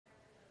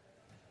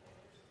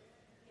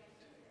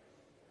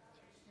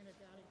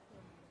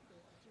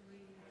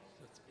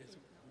It's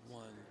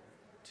 1,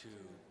 2,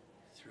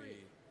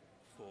 3,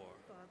 4. 1,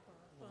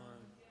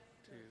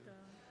 2, 3.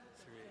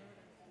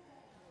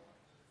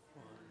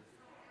 1,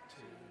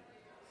 2,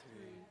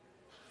 3,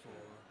 4.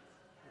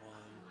 1,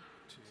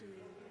 2, 3.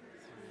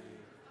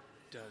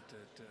 Da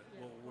da da.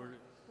 Well, we're.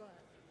 But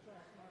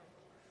Mark,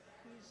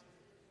 he's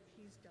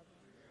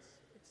doubling this.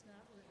 It's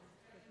not written,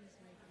 but he's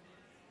making it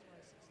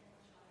twice as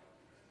long.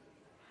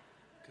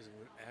 Because it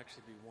would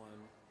actually be 1,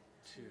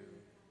 2,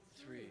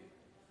 3.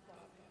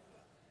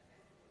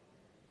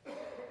 It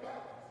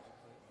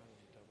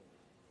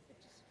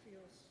just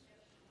feels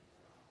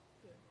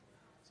good.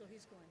 So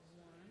he's going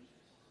 1,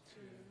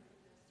 2, 3,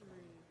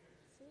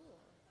 4. 1,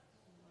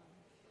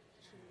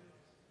 2,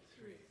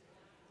 3.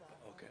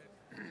 Okay.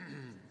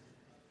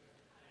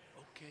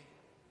 Okay.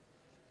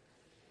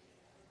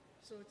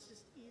 So it's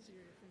just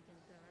easier if we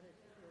can dot it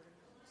according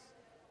to this.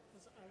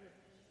 Because I would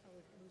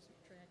lose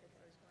track if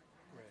I was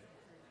going 1,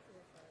 2, 3,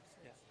 4, 5,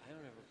 6. Yeah, I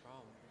don't have a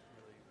problem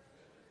really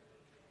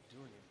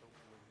doing it, but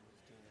when he was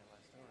doing that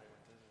last night,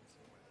 it doesn't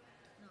seem like.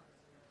 No.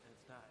 And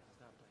it's not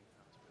playing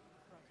out.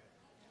 Right.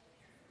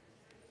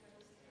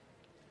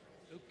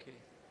 Okay. Okay.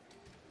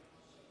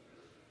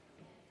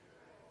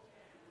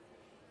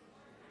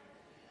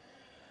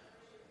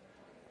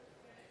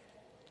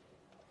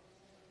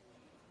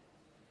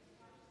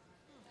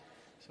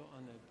 So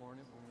on the born,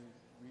 when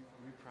we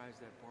reprise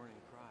that born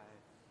and cry,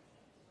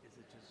 should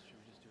we just do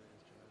it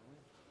as German?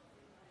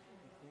 You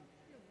think?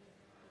 We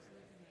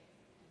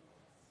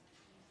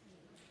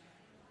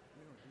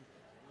don't do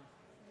that, do we?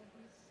 Well,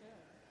 he said,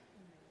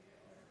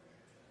 whatever.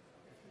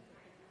 If he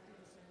could do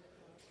the Santa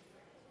Claus.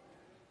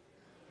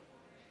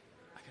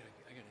 I gotta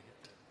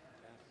hit the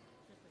bathroom.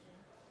 Hit the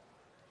game.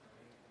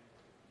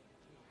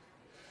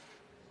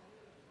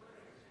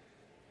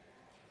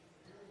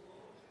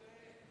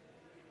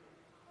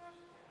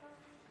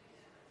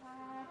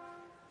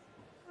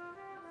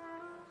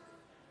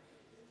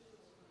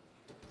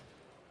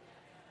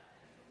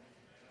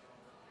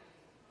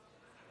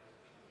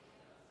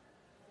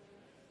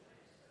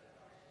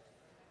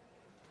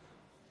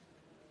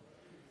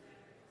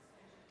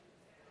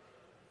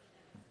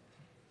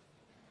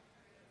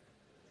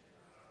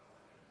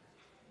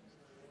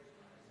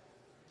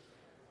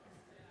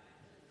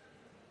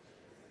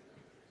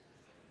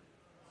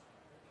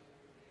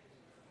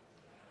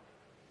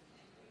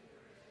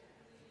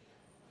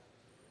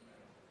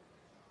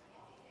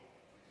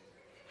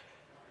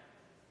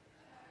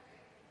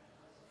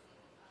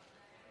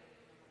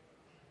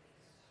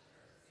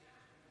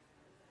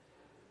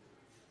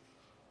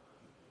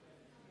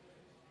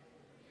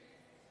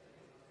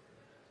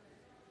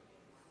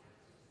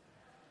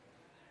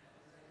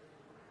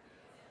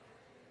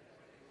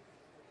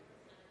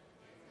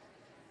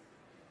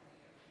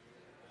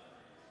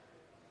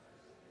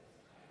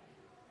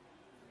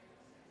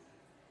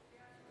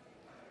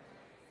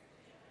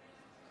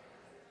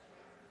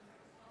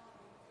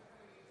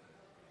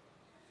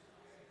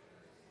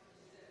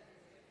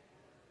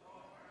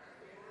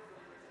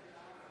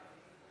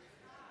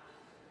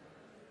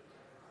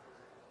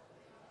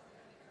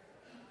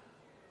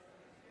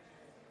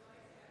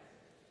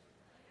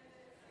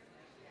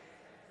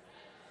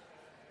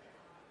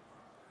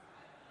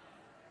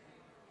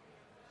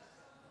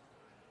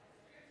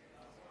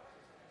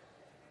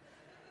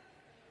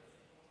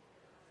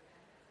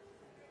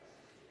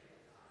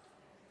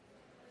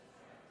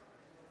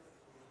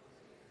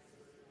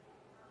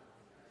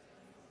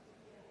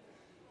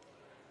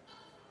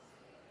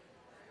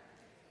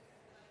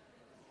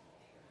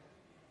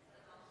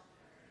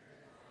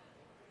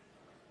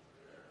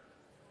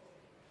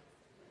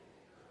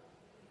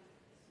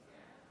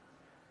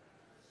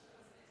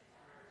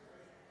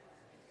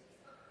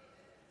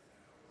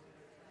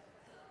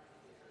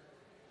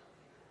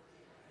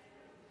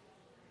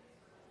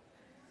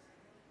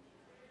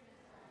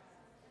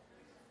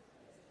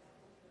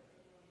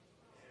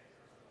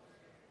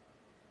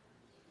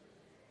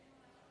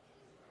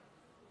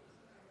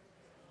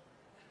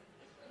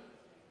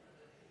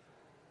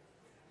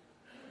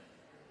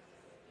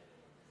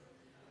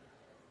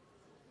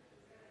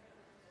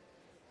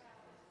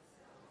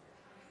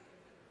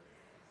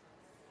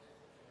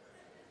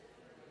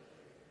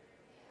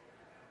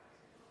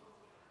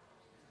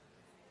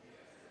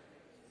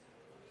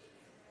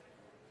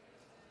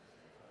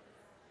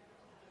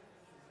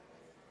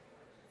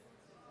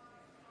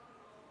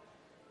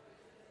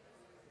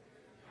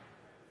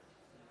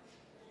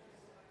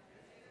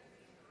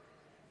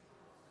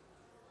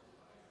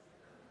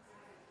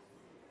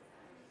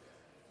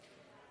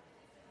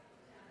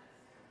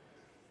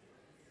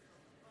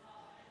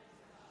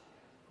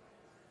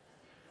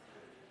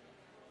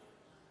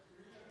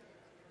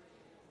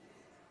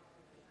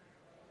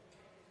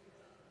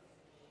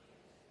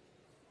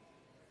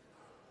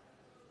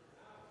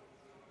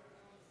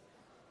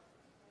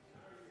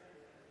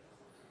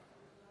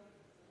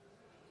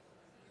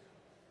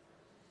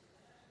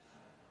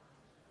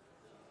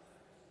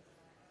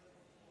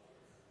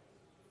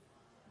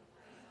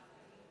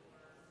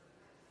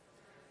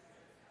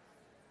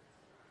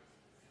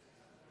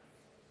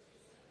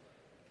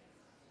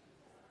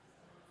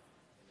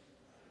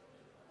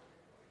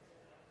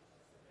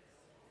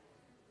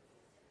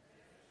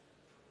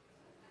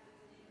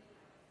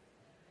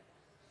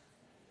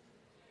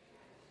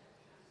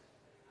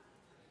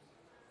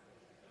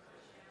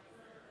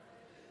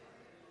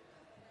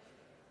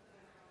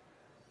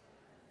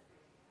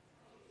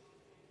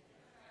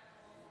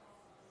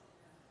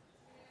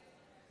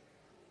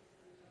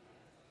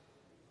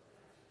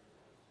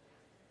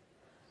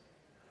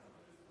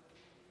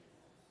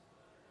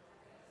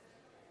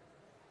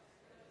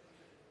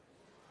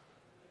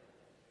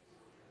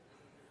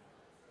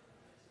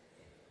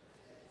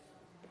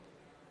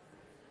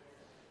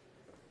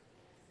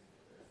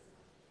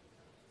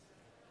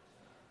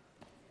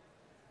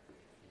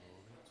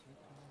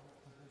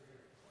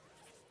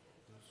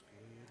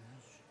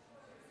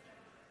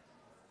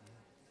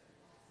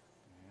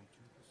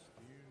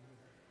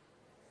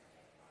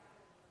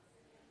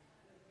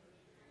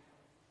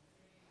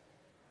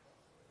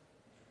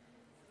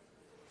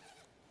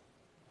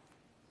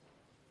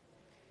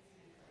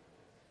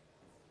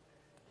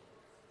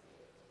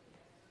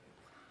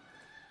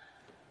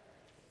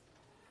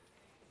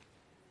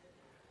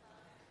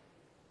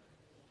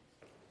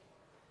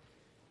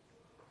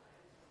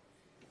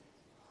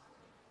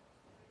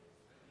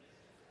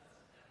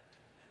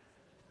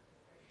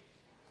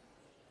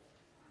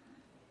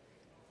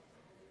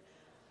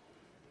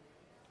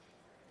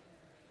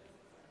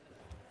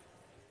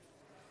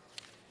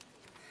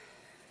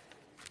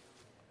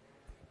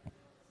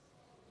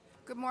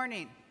 Good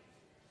morning.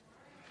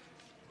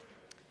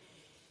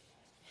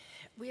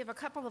 We have a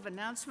couple of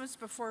announcements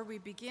before we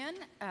begin.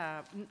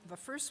 The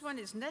first one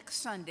is next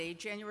Sunday,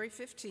 January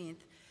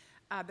 15th,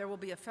 there will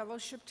be a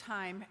fellowship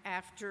time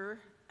after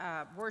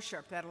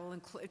worship. That'll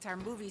include, it's our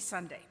movie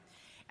Sunday.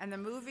 And the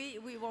movie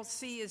we will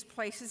see is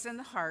Places in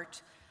the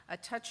Heart, a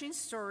touching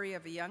story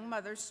of a young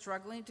mother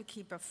struggling to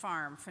keep a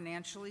farm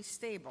financially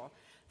stable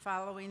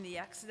following the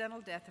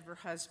accidental death of her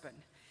husband.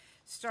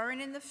 Starring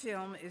in the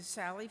film is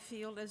Sally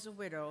Field as a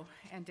widow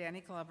and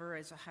Danny Glover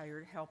as a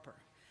hired helper.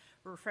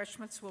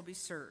 Refreshments will be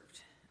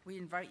served. We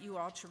invite you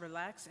all to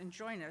relax and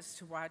join us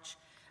to watch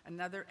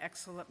another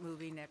excellent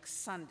movie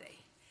next Sunday.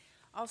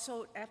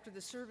 Also, after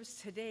the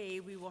service today,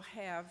 we will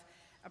have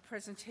a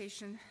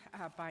presentation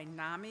by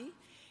NAMI,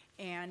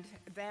 and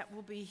that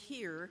will be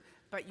here,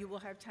 but you will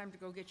have time to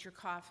go get your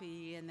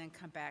coffee and then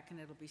come back, and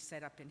it'll be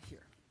set up in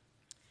here.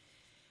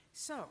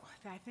 So,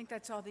 I think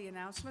that's all the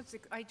announcements.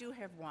 I do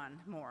have one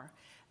more.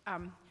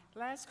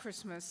 Last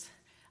Christmas,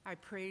 I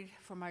prayed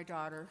for my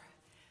daughter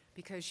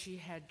because she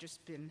had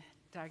just been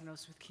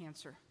diagnosed with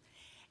cancer.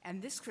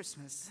 And this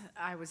Christmas,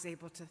 I was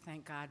able to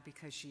thank God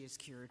because she is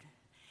cured.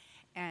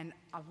 And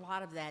a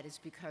lot of that is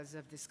because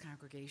of this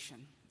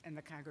congregation and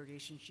the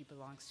congregation she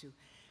belongs to.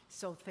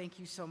 So thank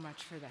you so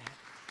much for that.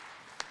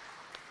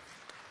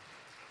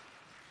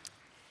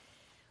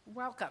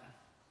 Welcome.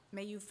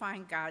 May you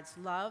find God's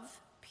love,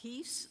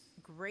 peace,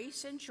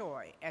 grace, and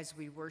joy as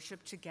we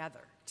worship together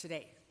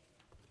today.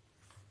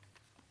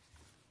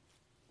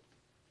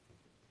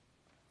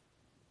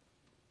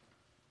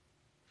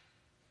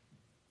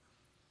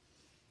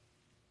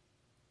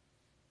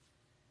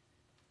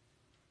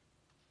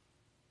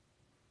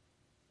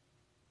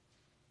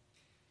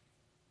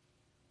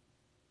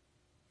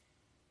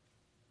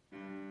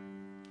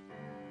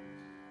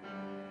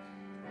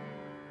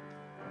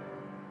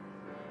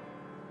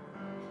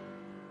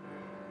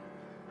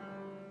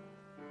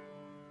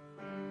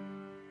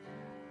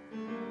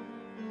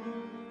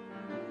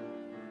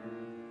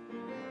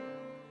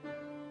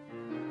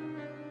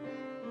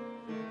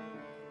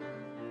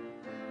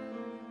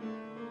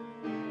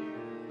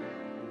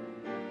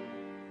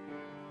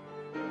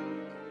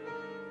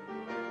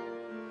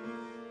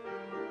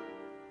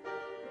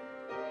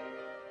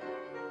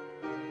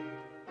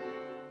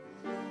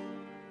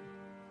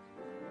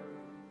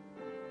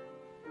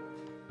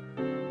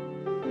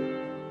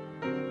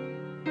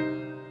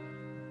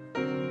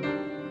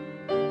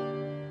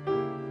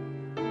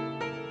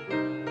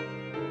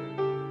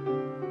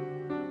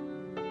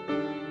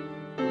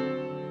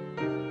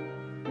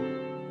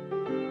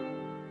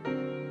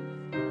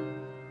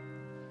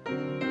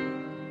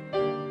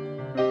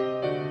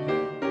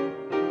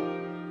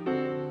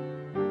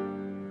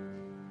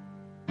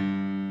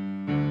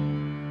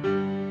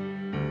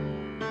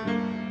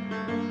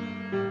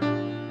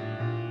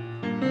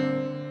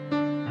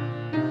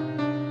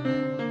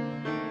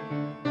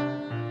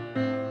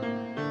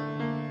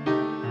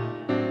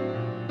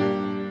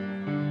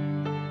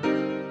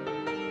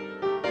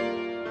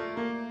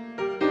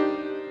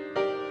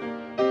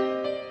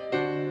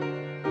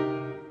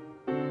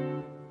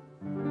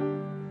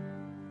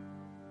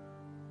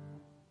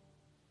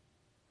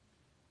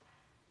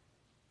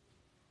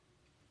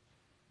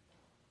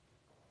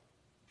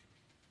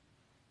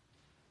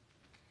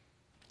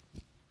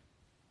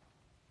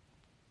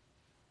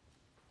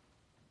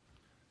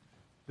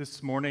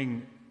 This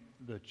morning,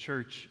 the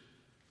church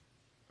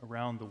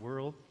around the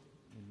world,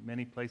 in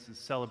many places,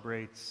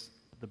 celebrates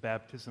the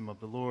baptism of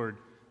the Lord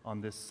on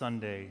this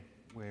Sunday,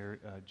 where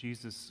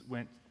Jesus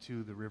went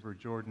to the River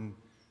Jordan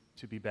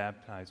to be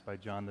baptized by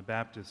John the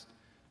Baptist.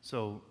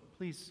 So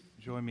please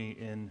join me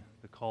in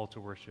the call to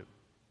worship.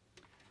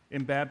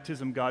 In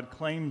baptism, God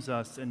claims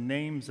us and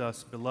names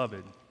us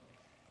beloved.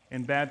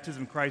 In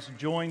baptism, Christ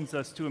joins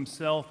us to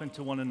himself and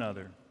to one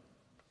another.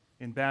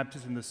 In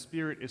baptism, the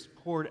Spirit is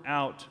poured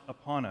out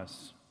upon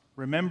us.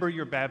 Remember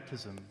your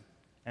baptism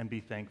and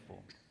be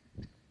thankful.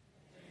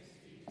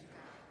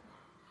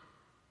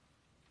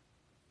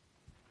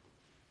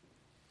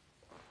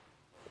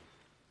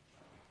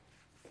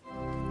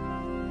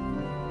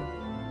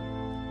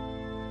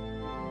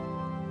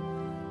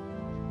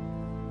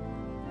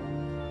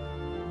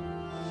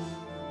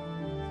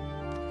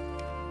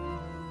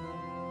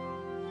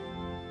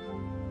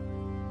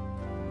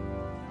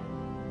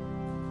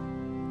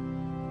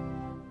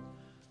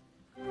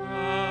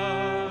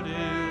 God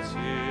is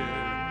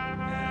here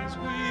as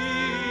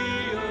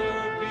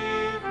we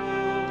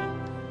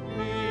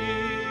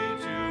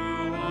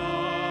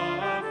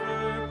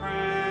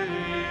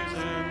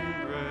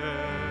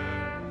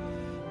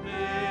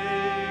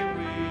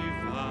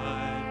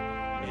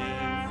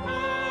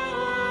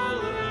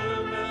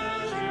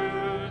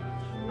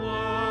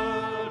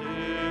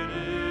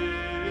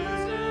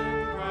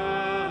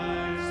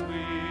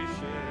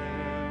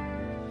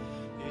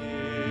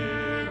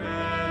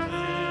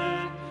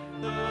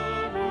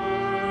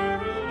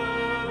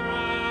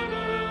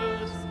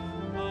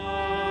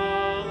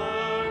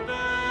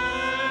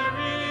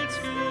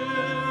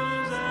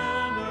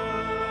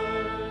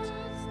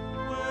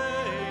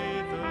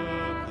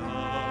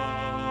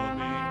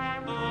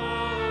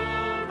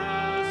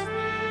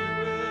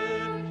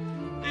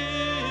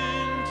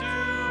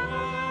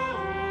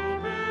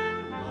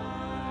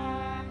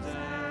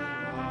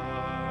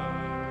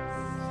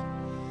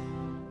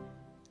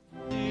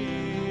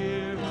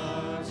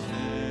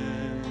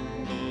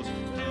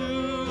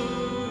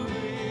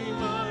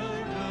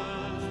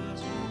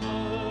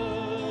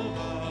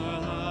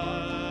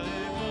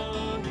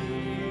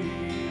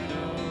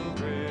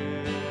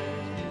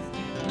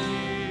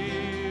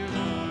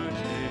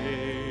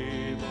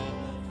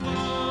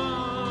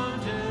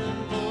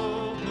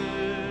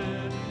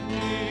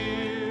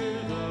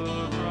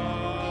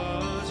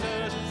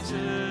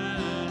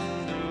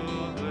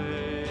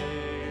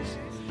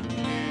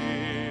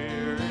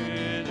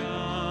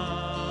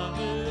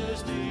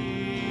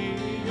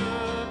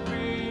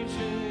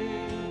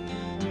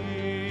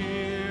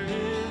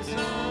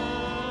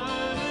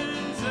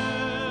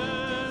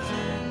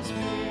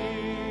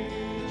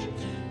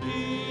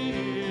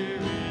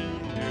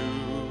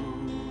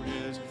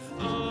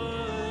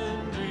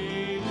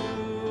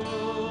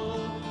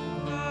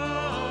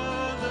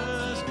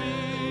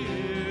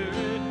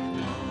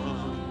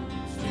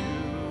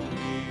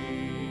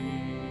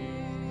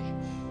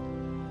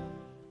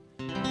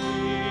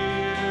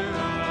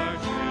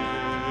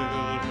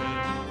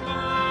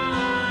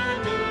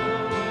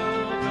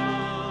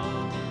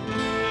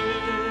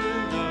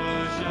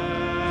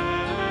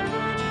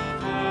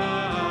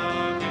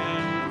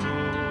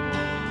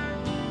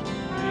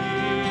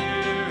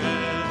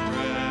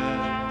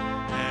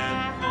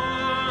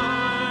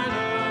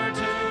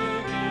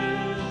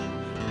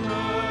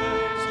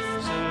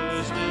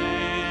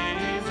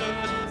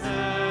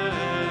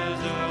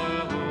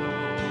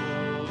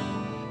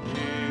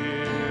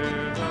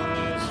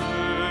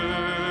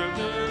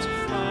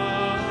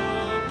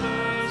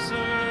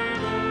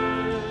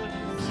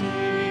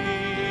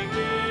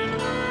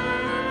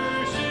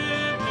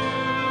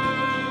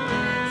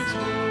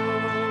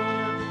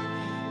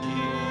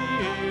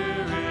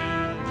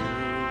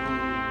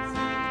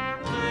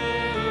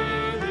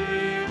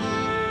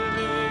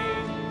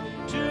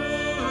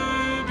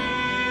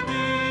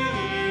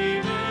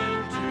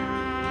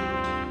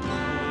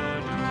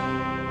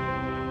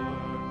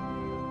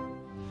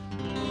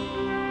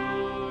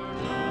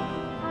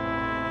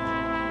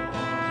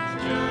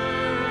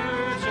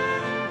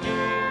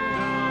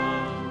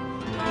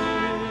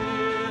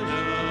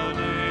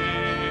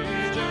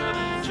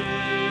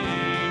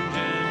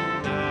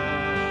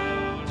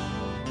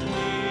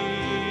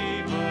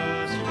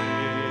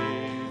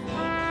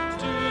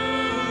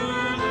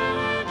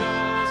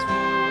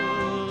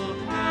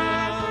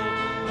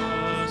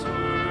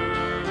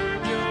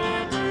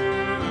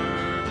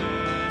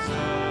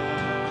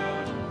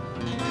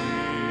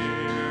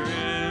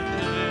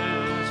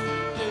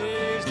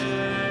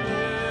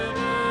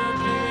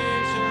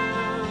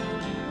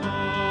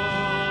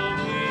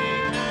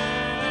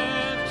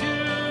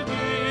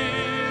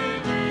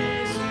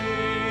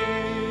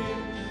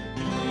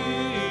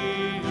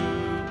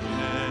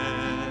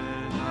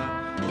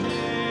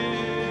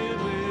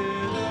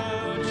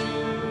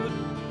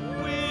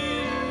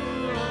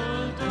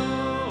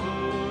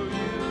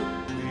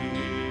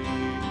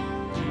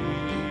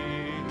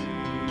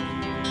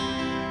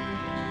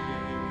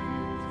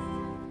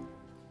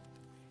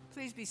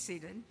Please be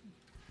seated.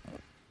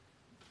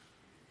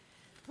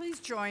 Please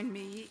join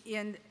me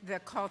in the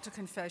call to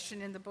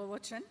confession in the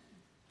bulletin.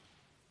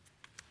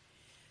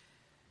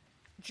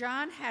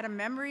 John had a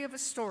memory of a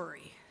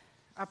story,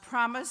 a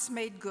promise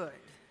made good.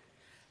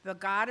 The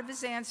God of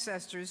his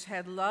ancestors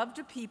had loved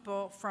a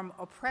people from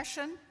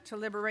oppression to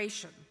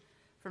liberation,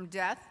 from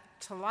death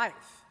to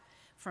life,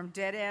 from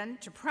dead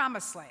end to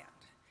promised land.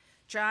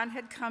 John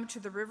had come to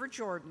the River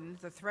Jordan,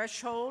 the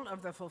threshold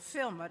of the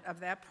fulfillment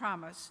of that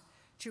promise,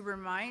 to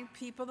remind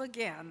people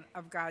again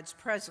of God's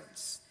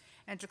presence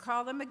and to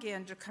call them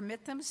again to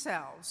commit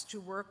themselves to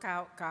work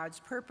out God's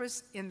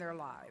purpose in their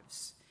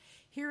lives.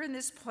 Here in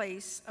this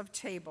place of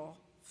table,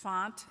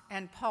 font,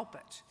 and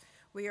pulpit,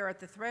 we are at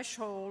the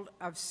threshold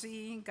of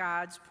seeing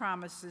God's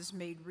promises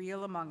made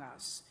real among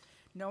us.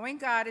 Knowing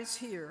God is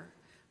here,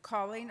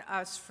 calling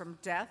us from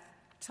death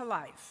to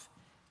life,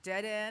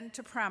 dead end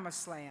to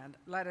promised land,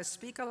 let us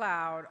speak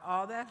aloud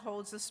all that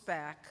holds us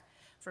back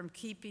from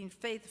keeping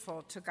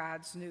faithful to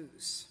God's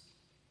news.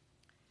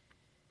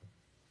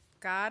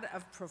 God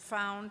of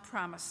profound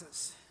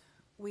promises,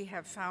 we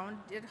have found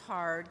it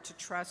hard to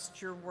trust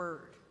your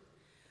word.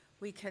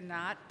 We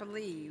cannot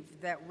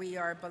believe that we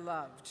are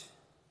beloved.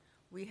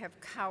 We have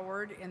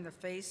cowered in the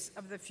face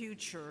of the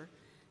future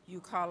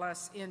you call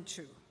us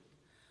into.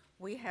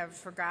 We have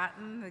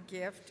forgotten the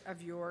gift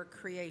of your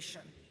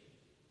creation.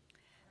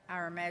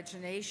 Our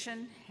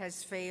imagination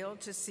has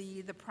failed to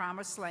see the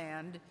promised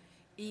land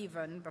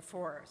even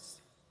before us.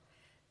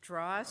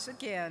 Draw us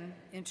again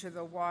into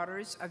the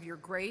waters of your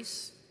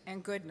grace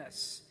and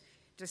goodness.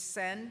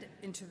 Descend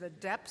into the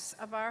depths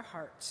of our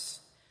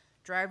hearts.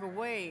 Drive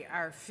away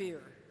our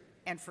fear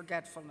and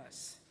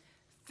forgetfulness.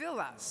 Fill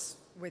us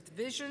with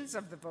visions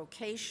of the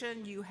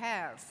vocation you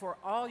have for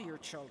all your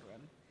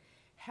children.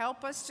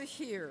 Help us to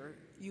hear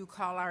you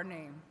call our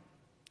name.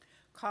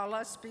 Call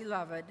us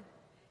beloved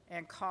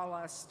and call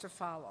us to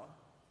follow.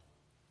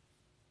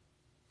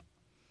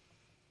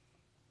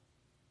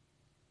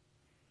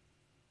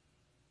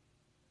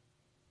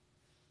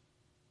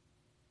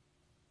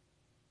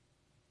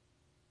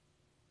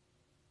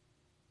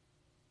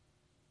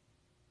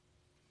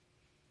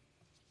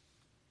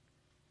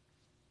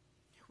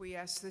 We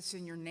ask this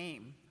in your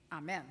name.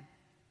 Amen.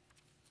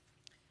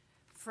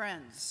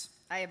 Friends,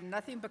 I have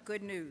nothing but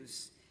good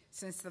news.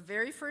 Since the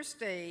very first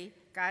day,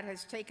 God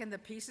has taken the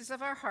pieces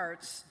of our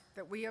hearts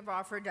that we have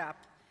offered up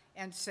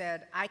and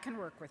said, I can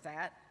work with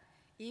that.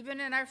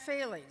 Even in our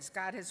failings,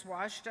 God has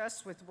washed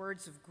us with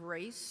words of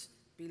grace,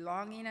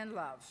 belonging, and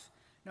love.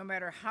 No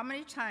matter how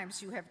many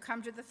times you have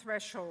come to the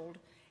threshold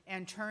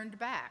and turned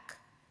back,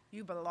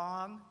 you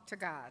belong to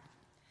God.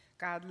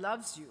 God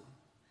loves you.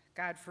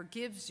 God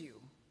forgives you.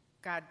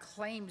 God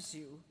claims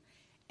you.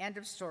 End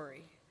of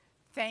story.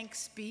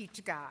 Thanks be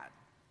to God.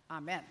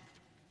 Amen.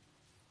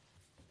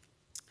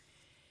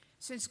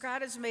 Since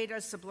God has made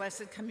us a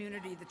blessed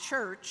community, the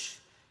church,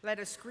 let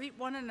us greet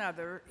one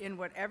another in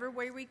whatever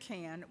way we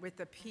can with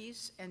the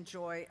peace and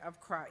joy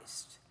of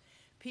Christ.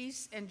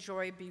 Peace and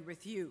joy be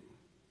with you.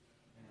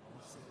 And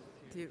also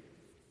with you.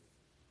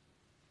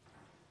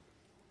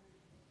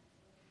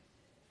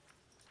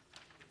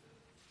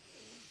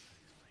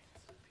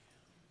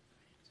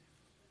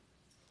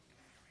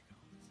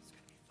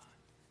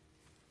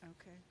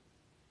 Okay.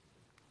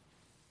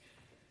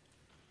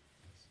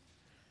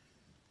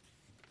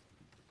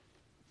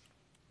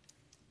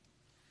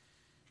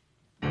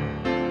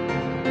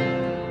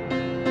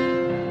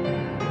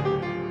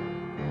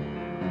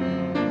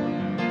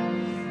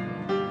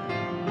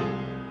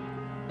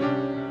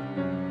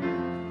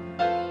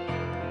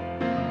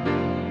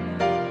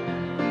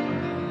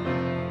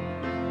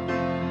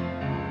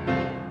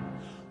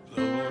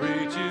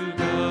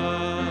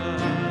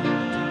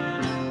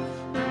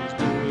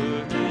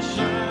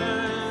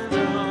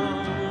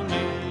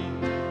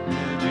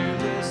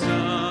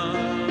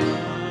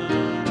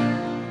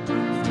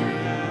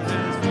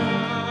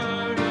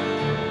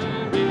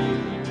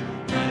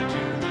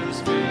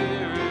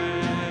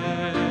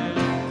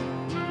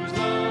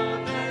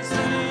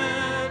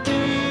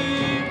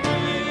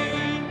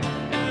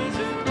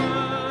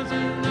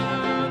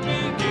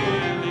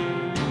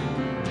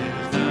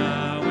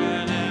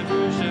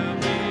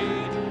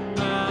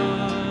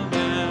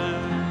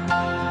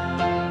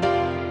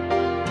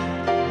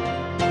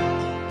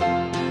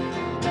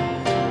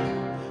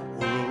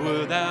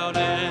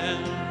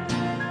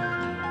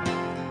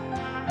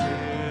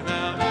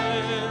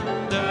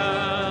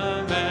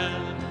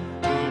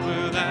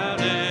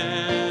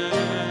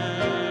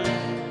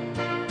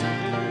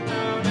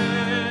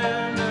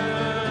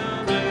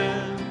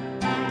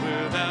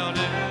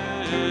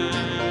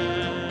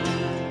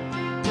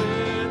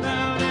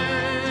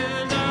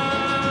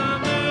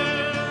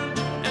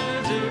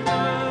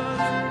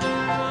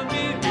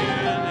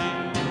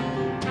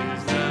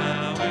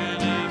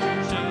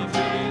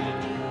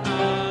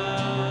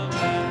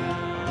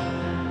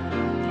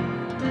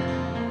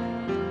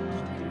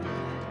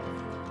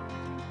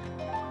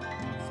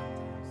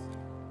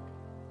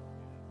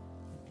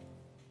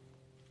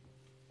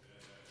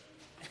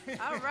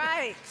 All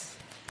right.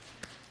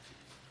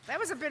 That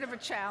was a bit of a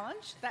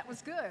challenge. That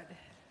was good.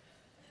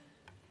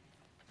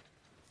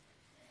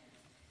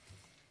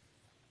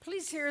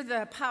 Please hear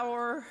the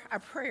power, a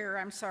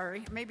prayer,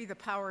 maybe the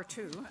power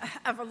too,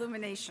 of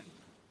illumination.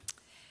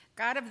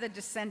 God of the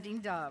descending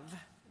dove,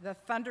 the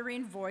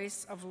thundering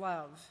voice of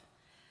love,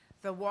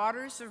 the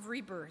waters of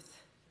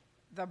rebirth,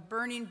 the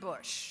burning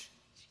bush,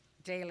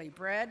 daily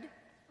bread,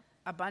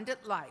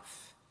 abundant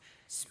life,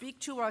 speak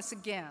to us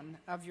again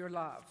of your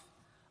love.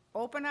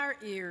 Open our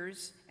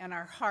ears and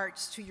our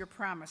hearts to your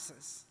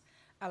promises.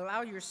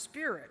 Allow your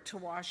Spirit to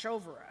wash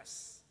over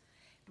us,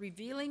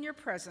 revealing your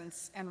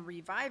presence and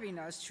reviving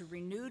us to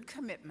renewed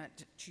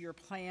commitment to your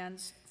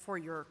plans for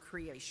your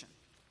creation.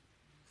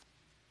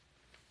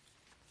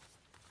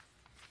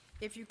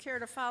 If you care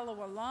to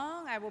follow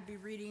along, I will be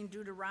reading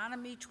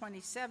Deuteronomy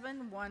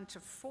 27, 1 to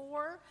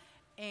 4,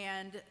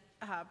 and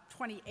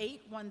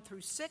 28, 1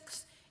 through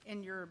 6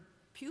 in your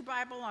Pew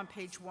Bible on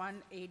page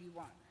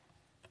 181.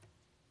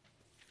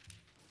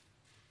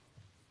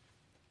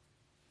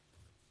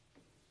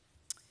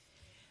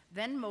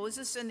 Then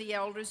Moses and the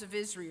elders of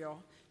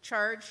Israel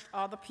charged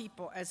all the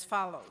people as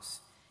follows: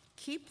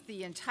 keep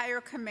the entire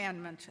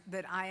commandment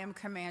that I am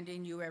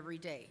commanding you every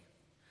day.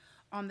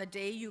 On the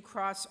day you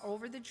cross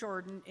over the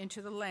Jordan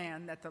into the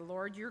land that the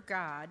Lord your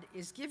God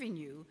is giving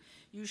you,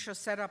 you shall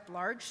set up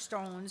large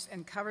stones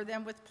and cover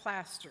them with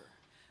plaster.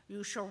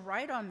 You shall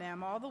write on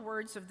them all the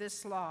words of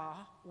this law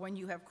when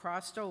you have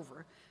crossed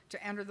over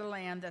to enter the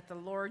land that the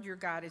Lord your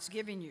God is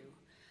giving you,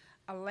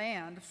 a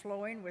land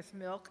flowing with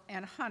milk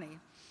and honey,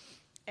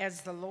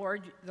 as the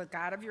Lord, the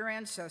God of your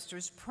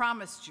ancestors,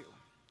 promised you.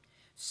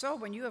 So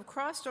when you have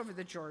crossed over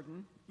the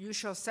Jordan, you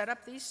shall set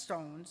up these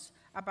stones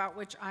about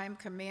which I am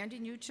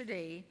commanding you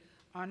today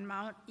on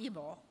Mount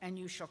Ebal, and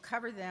you shall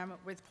cover them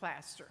with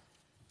plaster.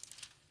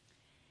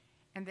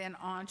 And then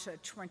on to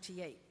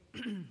 28.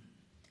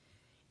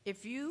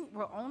 If you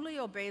will only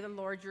obey the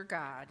Lord your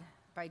God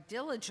by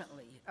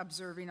diligently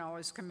observing all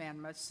his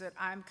commandments that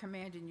I'm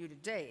commanding you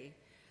today,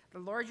 the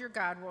Lord your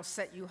God will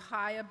set you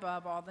high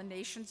above all the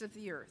nations of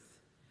the earth.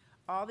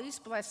 All these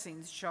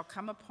blessings shall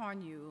come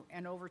upon you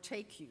and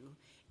overtake you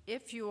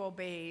if you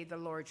obey the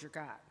Lord your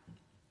God.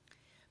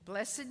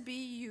 Blessed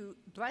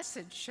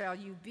shall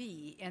you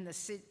be in the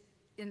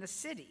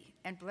city,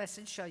 and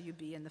blessed shall you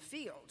be in the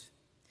field.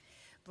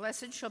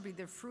 Blessed shall be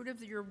the fruit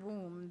of your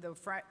womb, the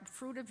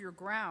fruit of your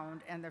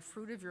ground, and the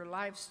fruit of your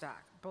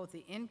livestock, both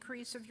the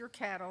increase of your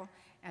cattle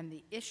and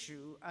the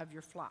issue of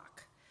your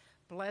flock.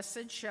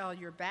 Blessed shall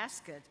your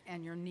basket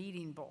and your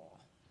kneading bowl.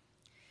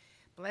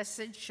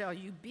 Blessed shall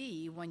you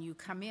be when you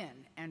come in,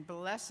 and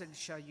blessed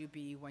shall you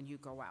be when you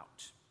go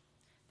out.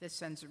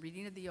 This ends the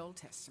reading of the Old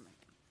Testament.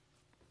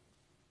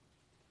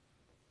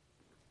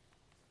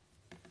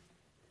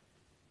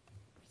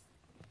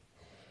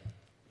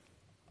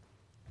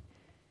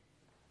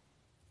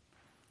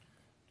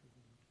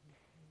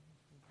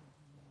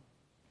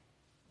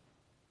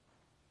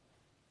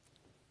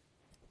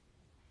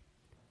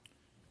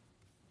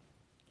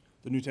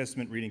 The New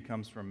Testament reading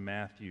comes from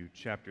Matthew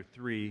chapter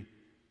 3.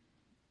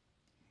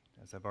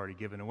 As I've already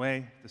given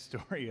away, the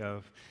story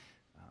of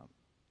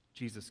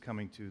Jesus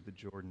coming to the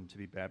Jordan to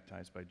be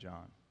baptized by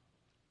John.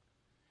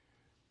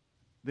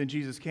 Then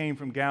Jesus came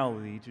from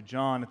Galilee to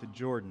John at the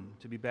Jordan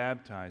to be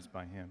baptized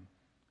by him.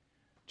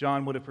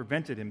 John would have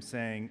prevented him,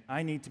 saying,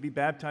 I need to be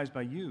baptized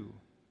by you,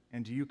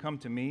 and do you come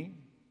to me?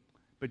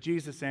 But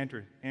Jesus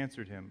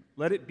answered him,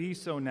 let it be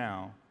so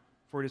now,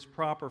 for it is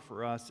proper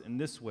for us in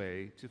this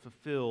way to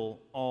fulfill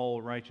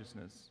all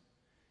righteousness.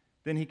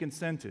 Then he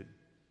consented.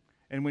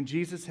 And when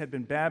Jesus had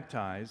been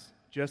baptized,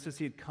 just as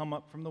he had come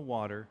up from the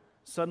water,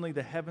 suddenly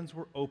the heavens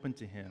were opened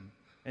to him,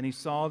 and he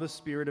saw the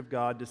Spirit of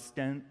God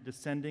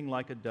descending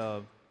like a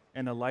dove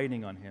and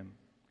alighting on him.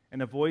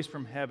 And a voice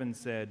from heaven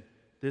said,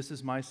 This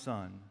is my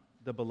Son,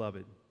 the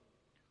Beloved,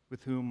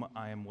 with whom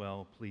I am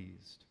well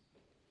pleased.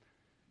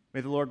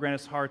 May the Lord grant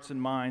us hearts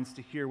and minds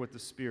to hear what the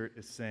Spirit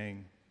is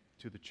saying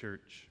to the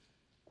church.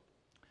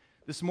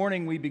 This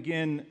morning we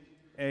begin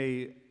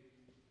a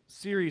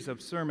series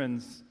of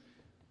sermons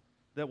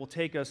that will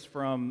take us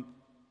from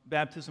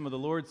Baptism of the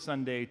Lord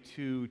Sunday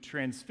to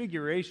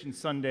Transfiguration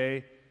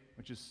Sunday,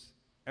 which is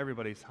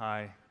everybody's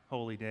high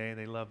holy day.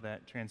 They love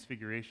that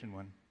Transfiguration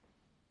one.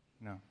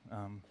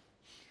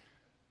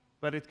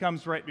 But it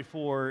comes right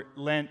before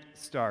Lent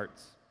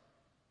starts.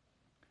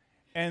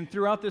 And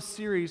throughout this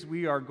series,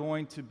 we are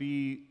going to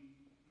be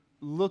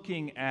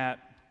looking at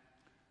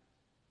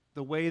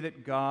the way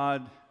that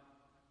God,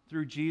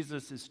 through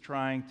Jesus, is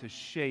trying to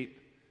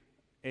shape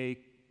a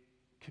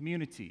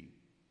community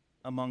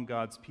among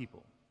God's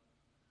people.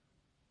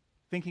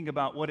 Thinking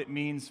about what it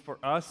means for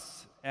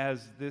us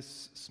as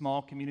this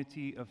small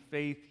community of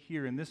faith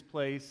here in this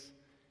place,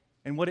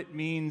 and what it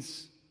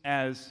means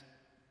as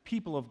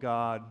people of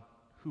God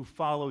who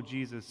follow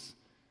Jesus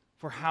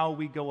for how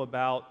we go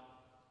about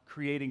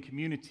creating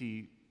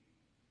community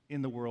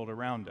in the world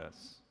around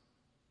us.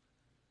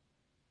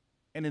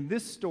 And in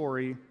this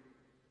story,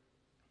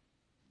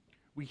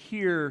 we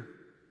hear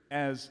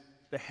as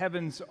the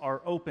heavens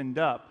are opened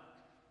up,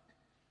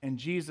 and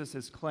Jesus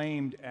is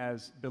claimed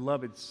as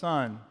beloved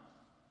Son,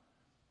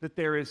 that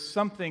there is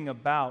something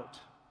about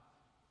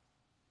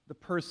the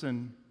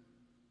person,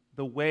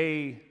 the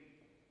way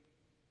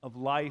of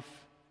life,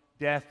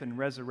 death, and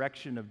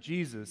resurrection of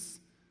Jesus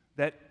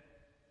that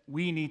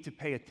we need to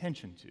pay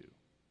attention to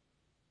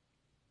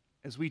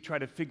as we try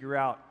to figure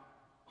out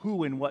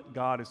who and what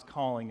God is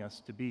calling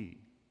us to be.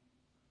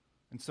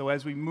 And so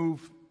as we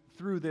move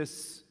through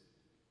this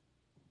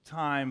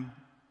time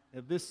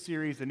of this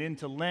series and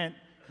into Lent,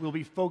 we'll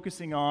be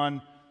focusing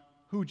on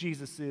who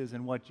Jesus is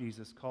and what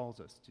Jesus calls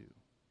us to,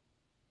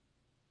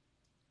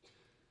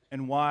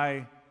 and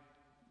why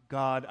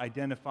God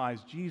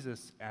identifies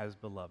Jesus as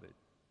beloved.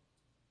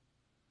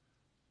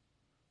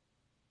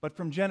 But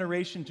from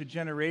generation to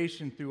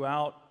generation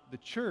throughout the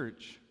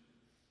church,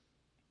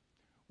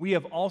 we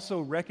have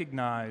also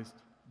recognized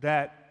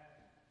that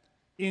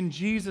in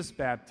Jesus'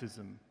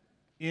 baptism,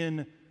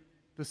 in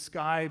the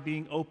sky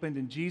being opened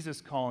and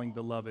Jesus calling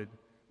beloved,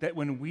 that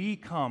when we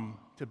come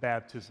to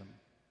baptism,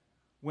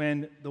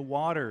 when the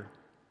water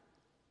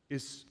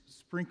is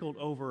sprinkled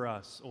over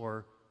us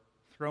or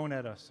thrown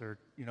at us, or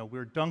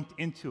we're dunked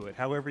into it,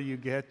 however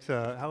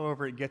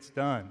it gets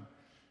done,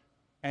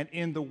 and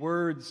in the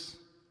words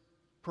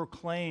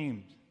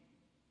proclaimed,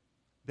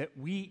 that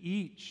we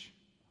each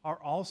are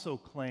also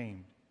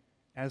claimed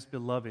as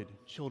beloved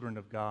children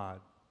of God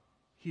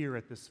here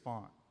at this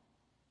font.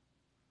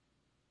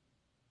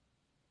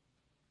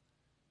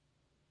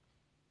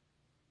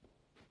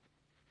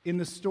 In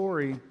the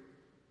story,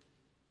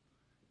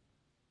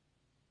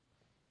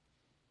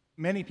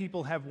 many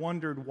people have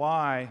wondered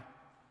why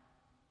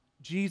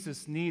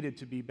Jesus needed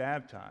to be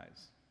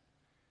baptized,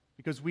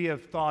 because we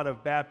have thought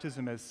of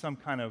baptism as some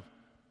kind of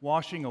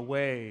washing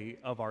away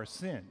of our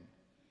sin.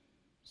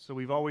 So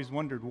we've always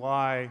wondered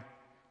why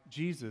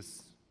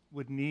Jesus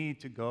would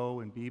need to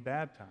go and be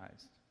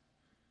baptized.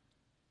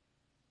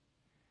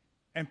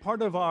 And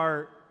part of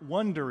our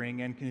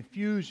wondering and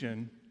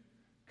confusion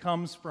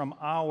comes from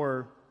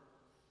our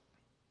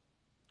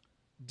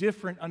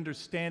different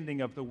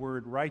understanding of the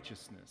word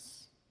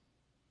righteousness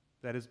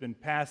that has been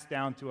passed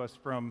down to us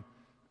from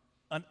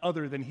an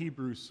other than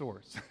Hebrew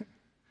source.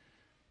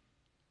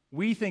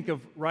 We think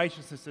of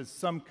righteousness as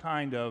some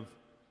kind of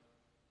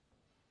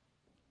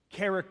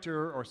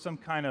character or some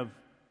kind of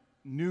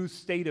new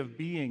state of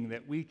being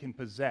that we can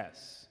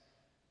possess,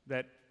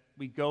 that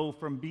we go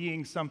from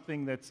being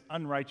something that's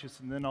unrighteous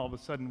and then all of a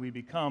sudden we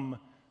become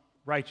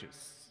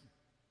righteous.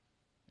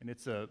 And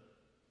it's a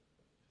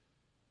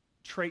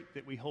trait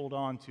that we hold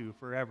on to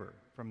forever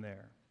from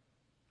there.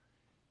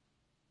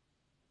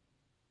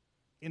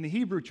 In the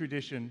Hebrew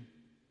tradition,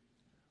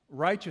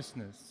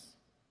 righteousness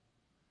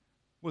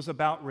was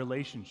about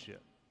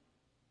relationship.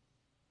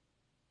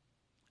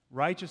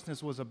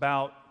 Righteousness was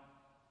about,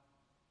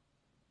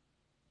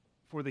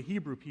 for the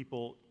Hebrew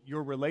people,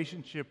 your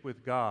relationship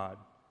with God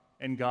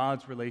and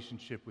God's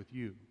relationship with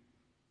you.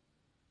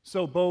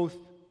 So both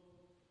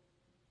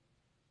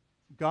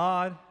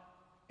God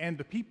and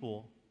the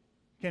people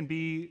can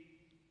be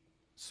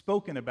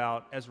spoken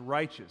about as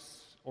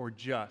righteous or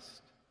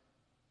just.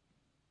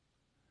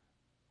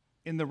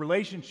 In the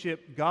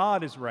relationship,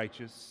 God is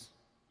righteous,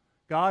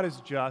 God is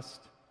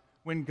just,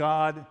 when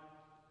God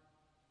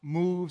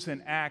moves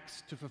and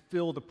acts to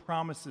fulfill the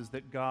promises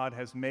that God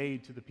has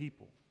made to the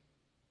people.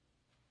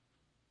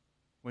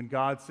 When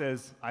God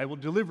says, I will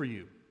deliver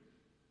you,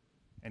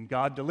 and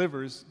God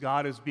delivers,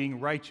 God is being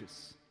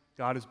righteous,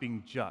 God is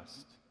being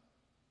just.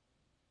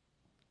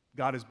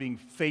 God is being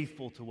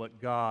faithful to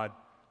what God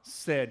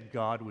said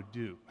God would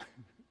do.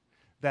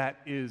 That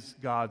is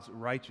God's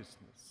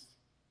righteousness.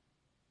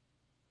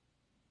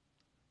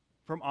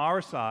 From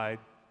our side,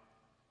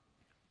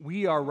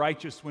 we are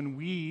righteous when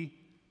we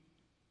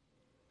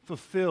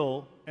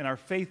fulfill and are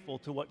faithful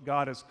to what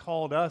God has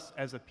called us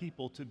as a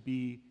people to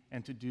be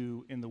and to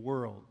do in the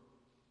world.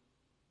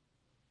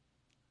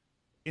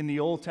 In the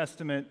Old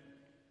Testament,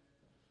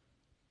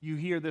 you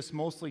hear this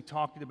mostly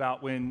talked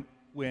about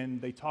when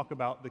they talk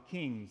about the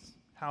kings,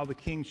 how the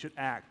king should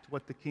act,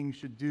 what the king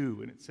should do.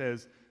 And it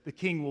says, the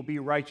king will be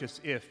righteous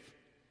if,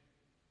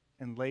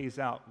 and lays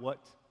out what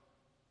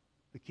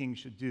the king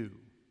should do.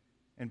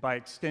 And by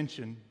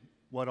extension,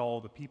 what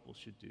all the people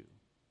should do.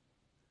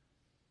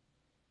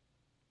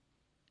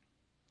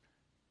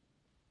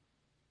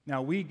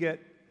 Now we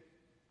get,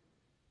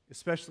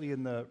 especially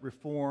in the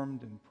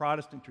Reformed and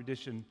Protestant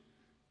tradition,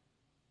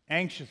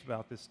 anxious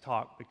about this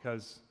talk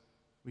because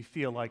we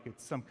feel like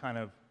it's some kind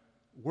of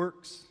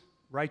works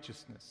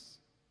righteousness.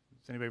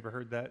 Has anybody ever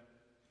heard that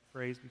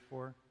phrase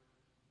before?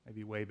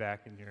 Maybe way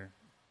back in your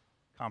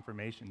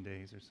confirmation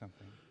days or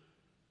something.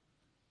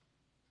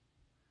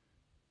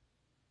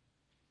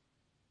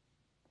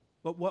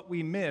 But what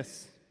we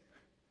miss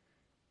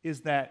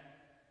is that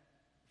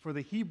for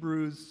the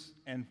Hebrews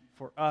and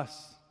for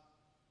us,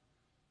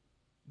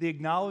 the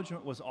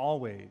acknowledgement was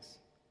always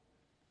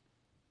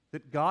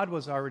that God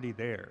was already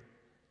there.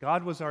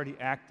 God was already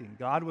acting.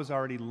 God was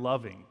already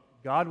loving.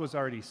 God was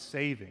already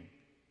saving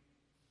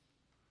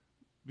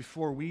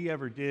before we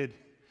ever did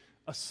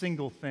a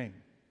single thing.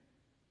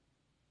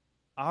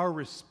 our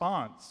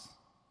response,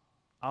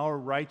 our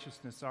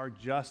righteousness, our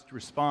just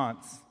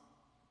response,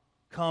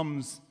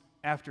 comes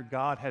after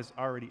God has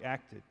already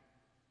acted.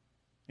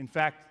 In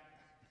fact,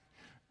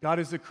 God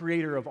is the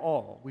creator of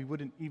all. We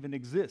wouldn't even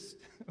exist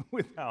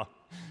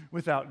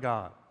without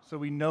God. So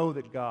we know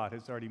that God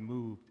has already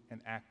moved and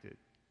acted.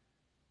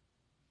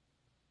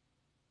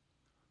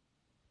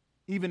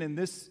 Even in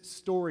this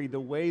story, the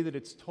way that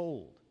it's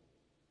told,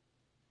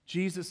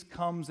 Jesus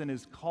comes and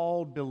is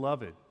called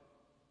beloved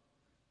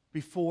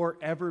before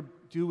ever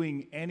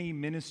doing any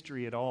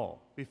ministry at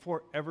all,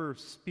 before ever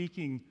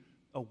speaking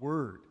a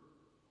word.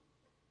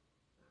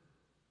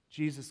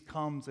 Jesus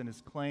comes and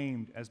is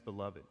claimed as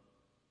beloved.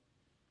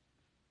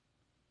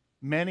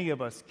 Many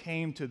of us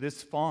came to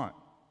this font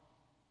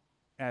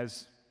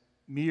as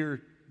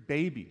mere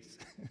babies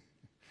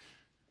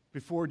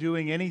before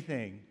doing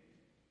anything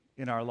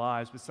in our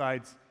lives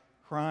besides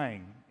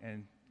crying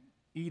and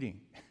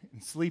eating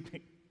and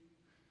sleeping.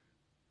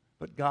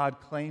 But God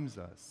claims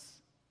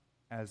us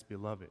as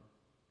beloved.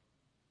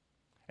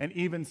 And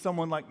even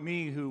someone like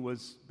me who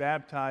was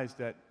baptized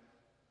at,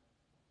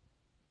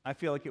 I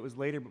feel like it was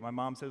later, but my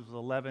mom says it was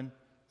 11,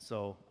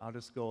 so I'll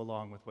just go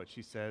along with what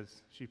she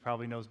says. She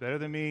probably knows better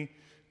than me,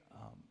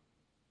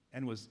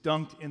 and was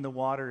dunked in the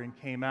water and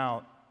came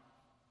out.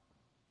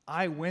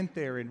 I went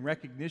there in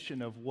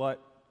recognition of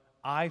what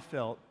I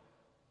felt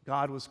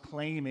God was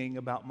claiming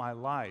about my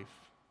life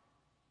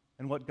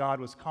and what God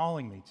was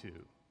calling me to.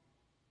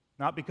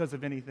 Not because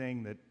of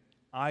anything that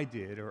I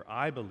did or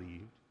I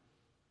believed.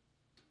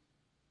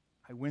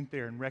 I went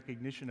there in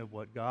recognition of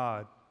what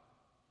God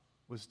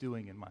was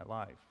doing in my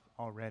life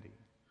already.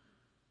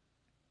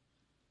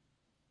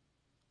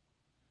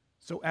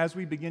 So as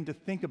we begin to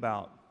think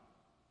about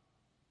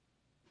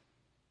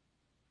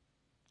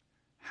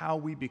how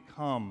we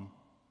become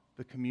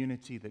the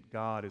community that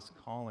God is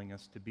calling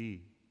us to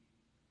be,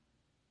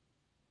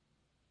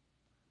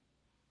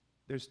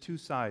 there's two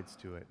sides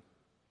to it.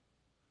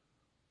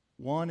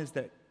 One is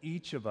that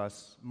each of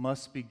us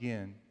must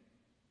begin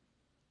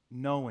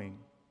knowing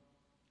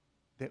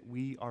that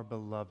we are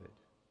beloved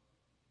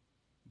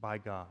by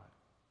God.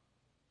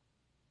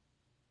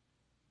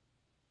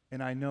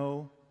 And I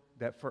know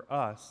that for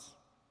us,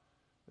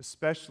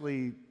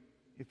 especially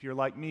if you're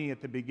like me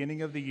at the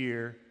beginning of the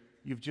year,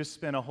 you've just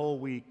spent a whole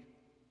week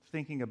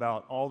thinking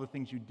about all the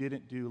things you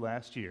didn't do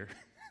last year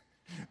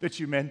that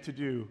you meant to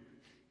do,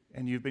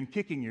 and you've been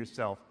kicking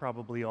yourself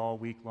probably all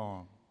week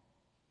long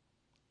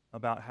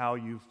about how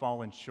you've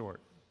fallen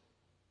short.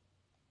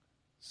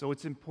 So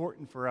it's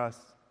important for us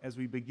as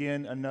we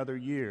begin another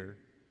year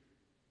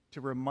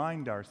to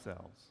remind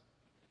ourselves,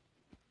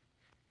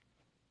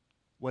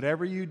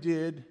 whatever you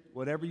did,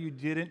 whatever you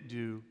didn't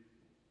do,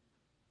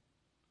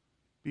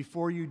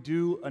 before you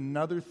do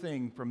another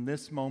thing from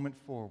this moment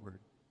forward,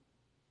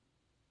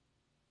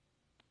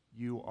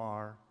 you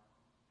are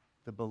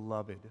the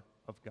beloved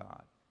of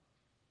God.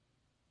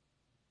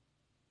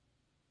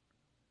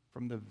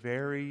 From the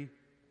very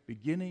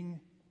beginning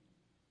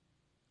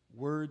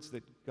words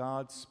that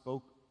God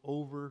spoke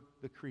over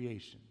the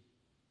creation,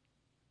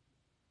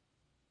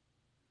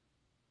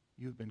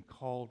 you have been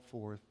called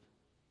forth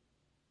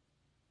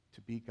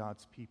to be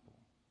God's people,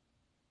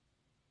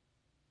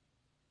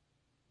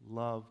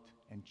 loved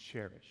and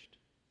cherished.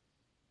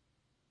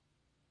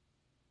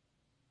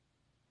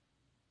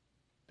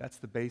 That's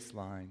the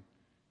baseline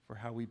for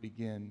how we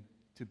begin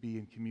to be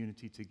in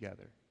community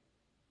together.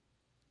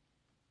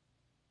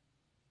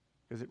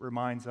 Because it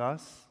reminds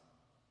us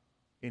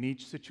in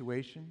each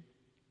situation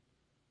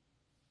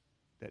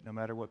that no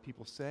matter what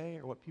people say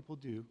or what people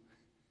do,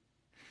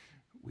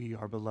 we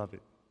are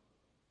beloved.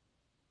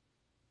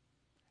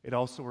 It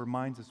also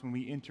reminds us when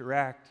we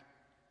interact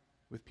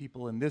with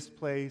people in this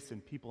place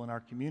and people in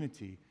our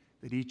community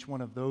that each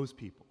one of those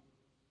people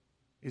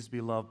is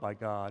beloved by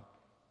God,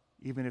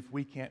 even if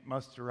we can't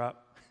muster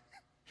up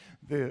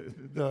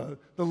the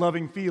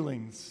loving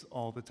feelings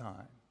all the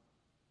time.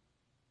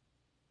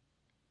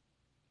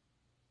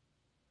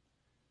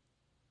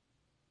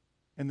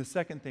 And the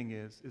second thing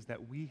is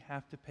that we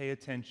have to pay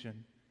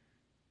attention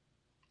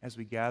as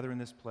we gather in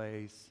this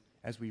place,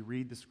 as we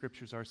read the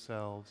scriptures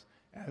ourselves,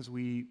 as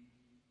we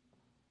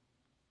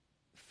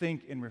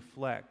think and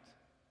reflect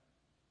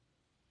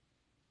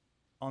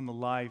on the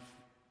life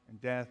and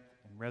death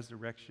and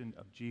resurrection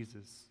of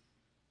Jesus,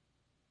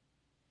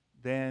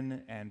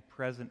 then and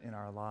present in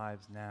our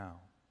lives now.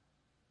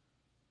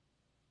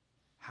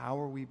 How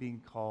are we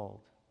being called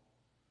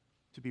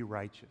to be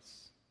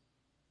righteous?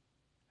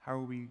 How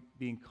are we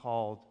being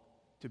called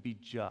to be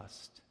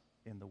just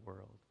in the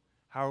world?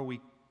 How are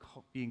we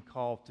being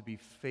called to be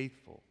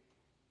faithful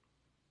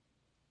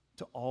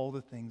to all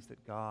the things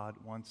that God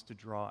wants to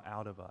draw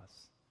out of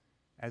us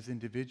as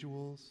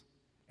individuals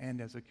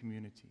and as a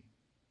community?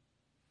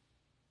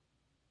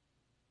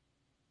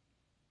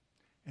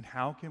 And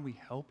how can we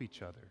help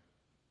each other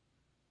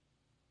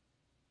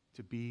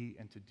to be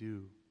and to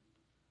do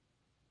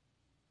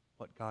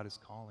what God is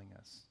calling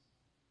us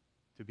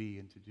to be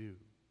and to do?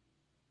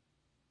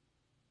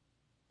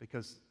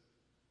 Because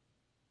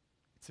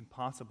it's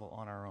impossible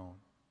on our own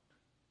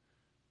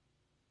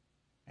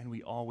And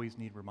we always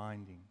need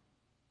reminding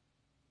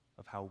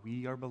of how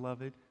we are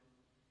beloved.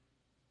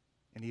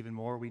 And even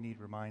more, we need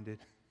reminded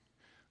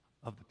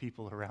of the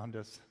people around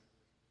us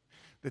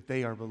that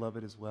they are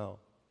beloved as well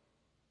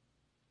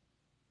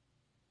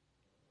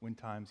when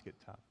times get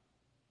tough.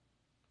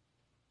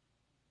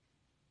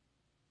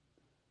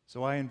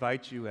 So I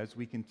invite you, as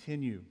we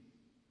continue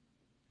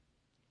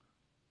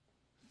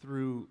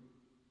through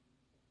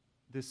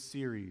this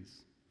series,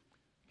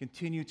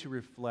 continue to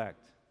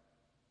reflect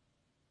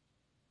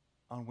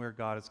on where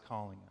God is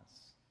calling us,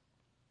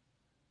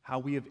 how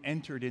we have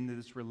entered into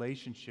this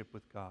relationship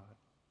with God,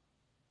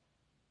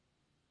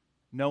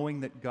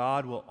 knowing that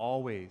God will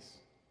always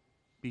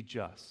be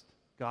just,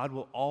 God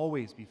will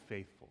always be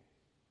faithful,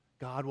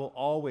 God will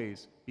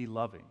always be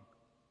loving.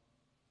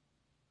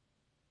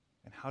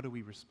 And how do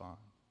we respond?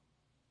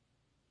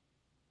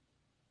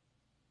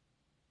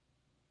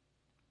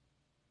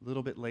 A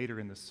little bit later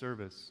in the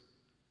service,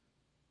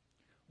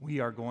 we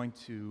are going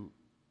to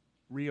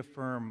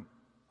reaffirm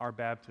our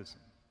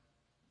baptism.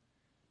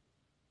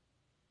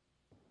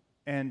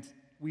 And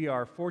we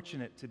are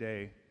fortunate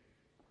today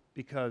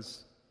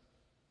because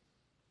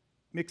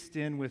mixed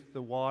in with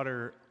the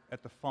water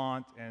at the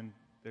font, and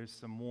there's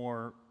some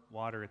more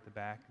water at the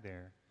back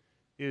there,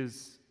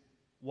 is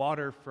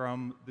water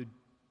from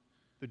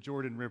the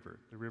Jordan River,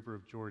 the River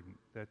of Jordan,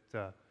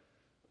 that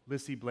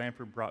Lissy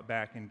Blanford brought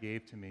back and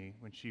gave to me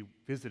when she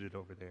visited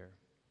over there.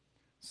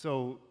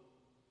 So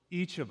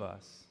each of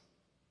us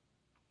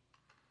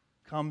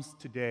comes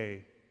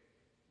today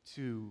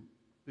to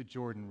the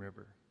Jordan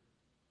River.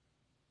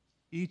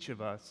 Each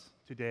of us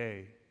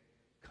today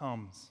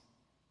comes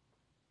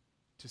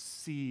to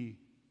see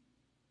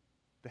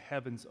the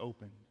heavens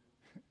opened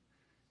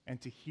and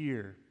to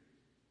hear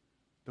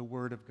the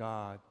Word of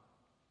God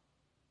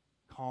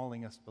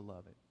calling us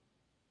beloved.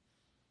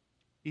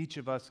 Each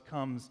of us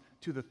comes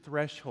to the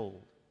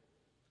threshold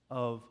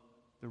of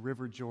the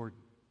River Jordan,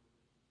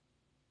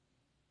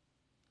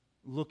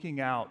 looking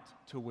out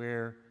to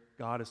where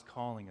God is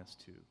calling us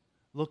to,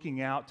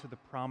 looking out to the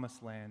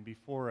promised land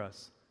before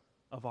us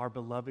of our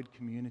beloved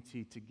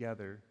community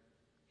together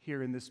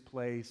here in this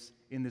place,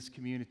 in this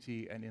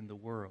community, and in the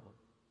world,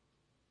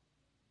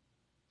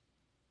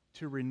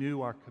 to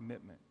renew our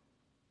commitment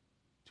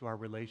to our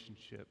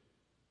relationship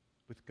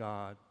with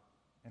God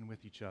and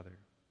with each other.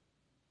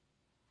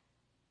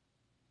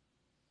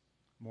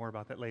 More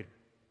about that later.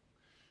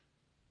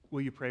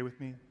 Will you pray with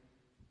me?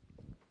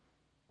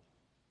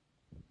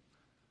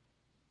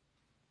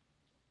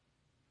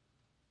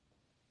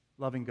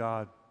 Loving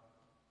God,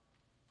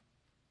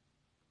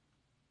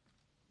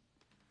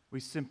 we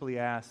simply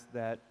ask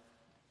that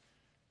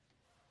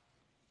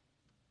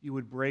you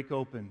would break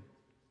open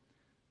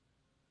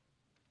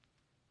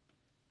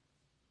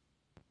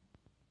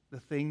the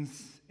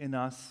things in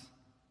us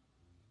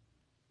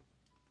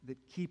that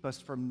keep us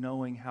from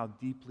knowing how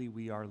deeply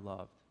we are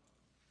loved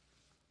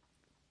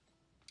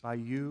by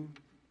you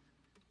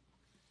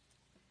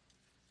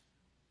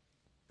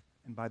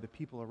and by the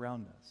people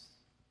around us.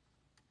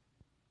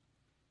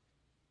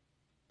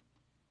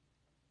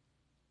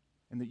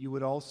 And that you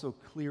would also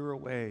clear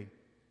away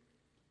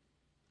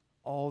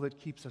all that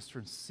keeps us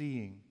from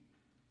seeing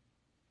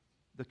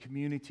the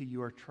community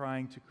you are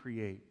trying to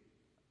create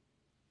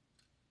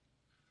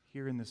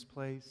here in this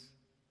place,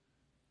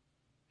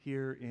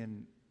 here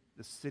in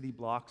the city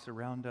blocks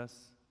around us,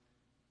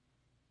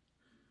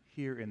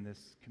 here in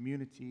this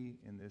community,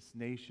 in this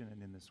nation,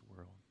 and in this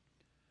world.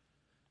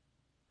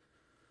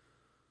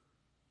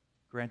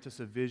 Grant us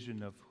a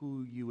vision of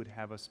who you would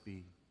have us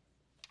be.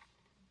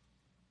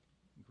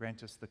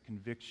 Grant us the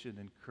conviction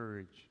and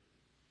courage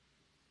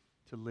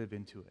to live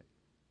into it.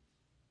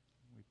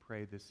 We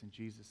pray this in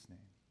Jesus' name.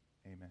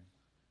 Amen.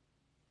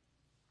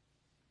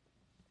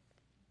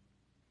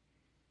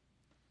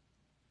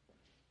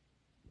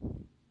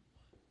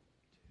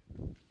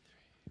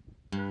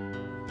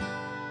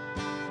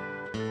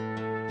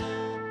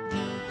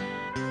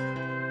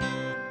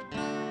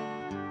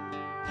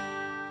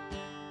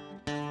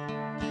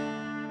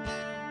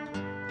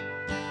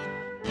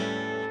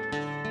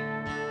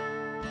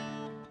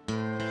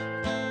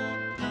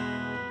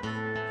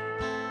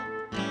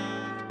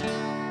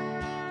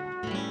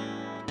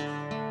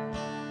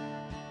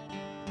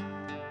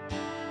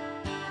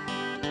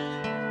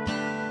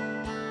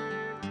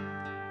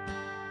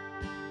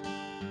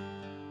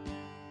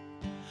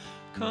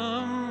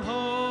 Come,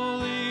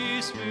 Holy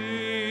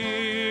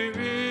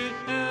Spirit,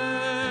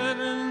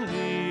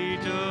 heavenly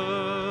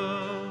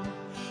dove,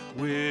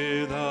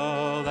 with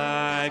all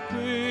thy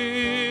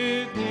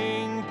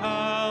quickening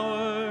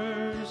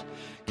powers,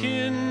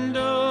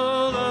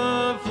 kindle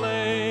a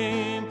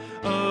flame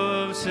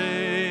of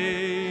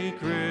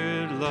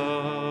sacred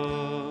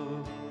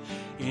love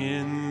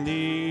in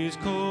these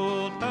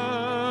cold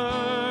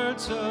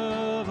hearts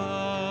of ours.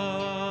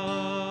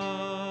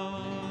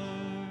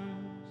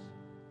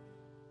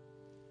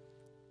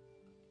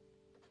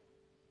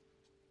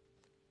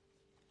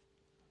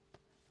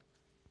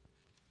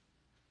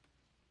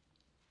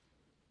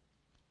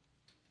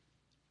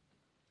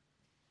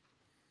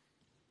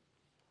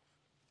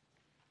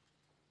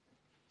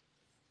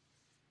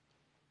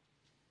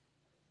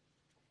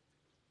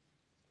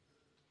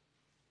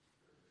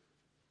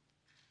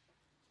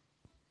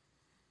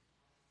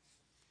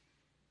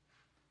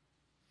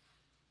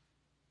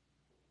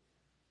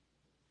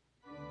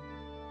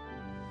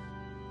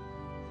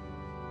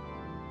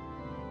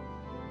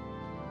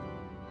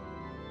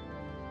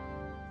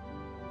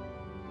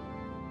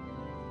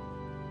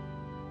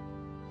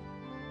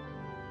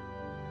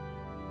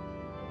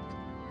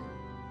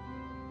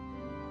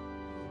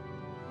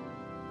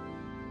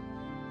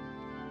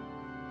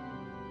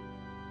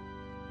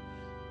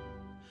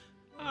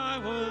 I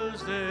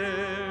was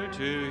there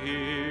to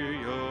hear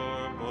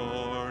your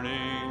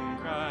morning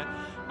cry.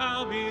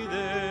 I'll be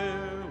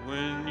there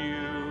when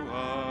you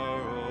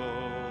are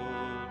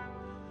old.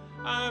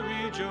 I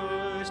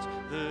rejoiced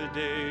the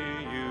day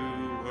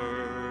you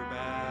were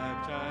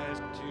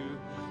baptized to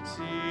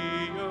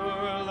see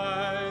your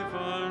life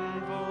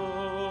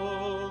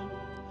unfold.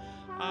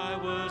 I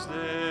was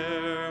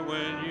there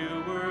when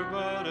you were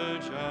but a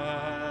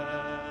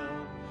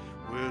child,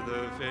 with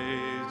a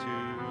faith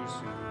to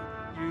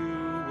suit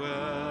you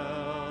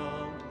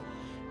well.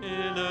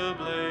 In a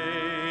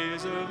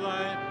blaze of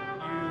light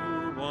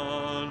you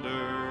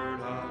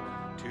wandered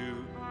out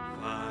to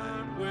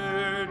find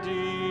where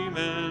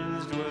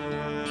demons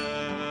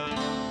dwell.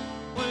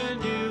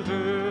 When you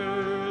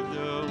heard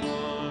the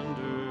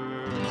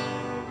wonder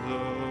of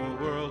the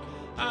world,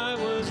 I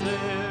was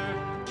there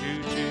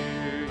to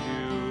cheer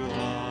you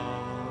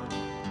on.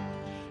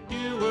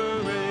 You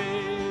were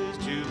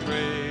raised to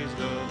praise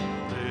the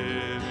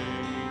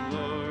living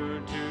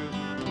Lord, to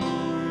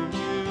whom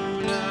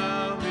you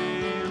now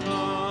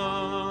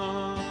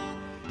belong.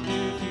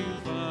 If you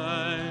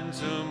find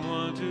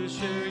someone to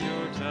share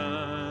your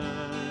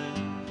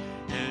time,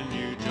 and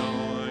you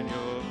join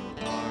your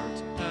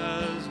hearts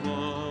as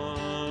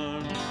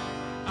one,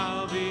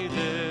 I'll be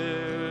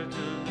there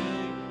to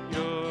make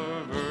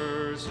your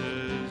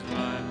verses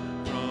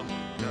rhyme from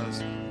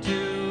dusk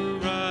to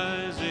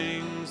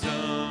rising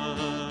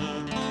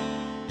sun.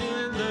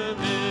 In the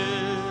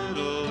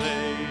Middle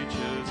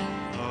Ages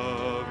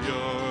of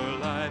your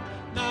life,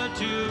 not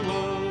too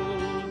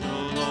old,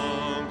 no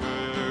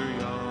longer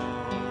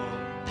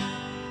young,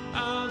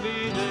 I'll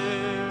be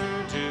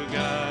there to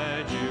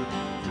guide you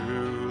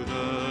through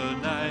the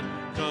night,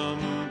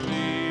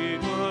 complete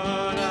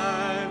what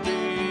I've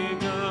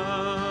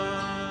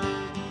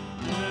begun.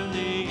 When the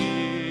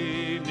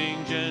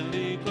evening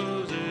gently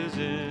closes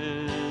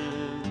in,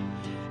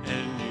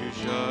 and you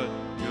shut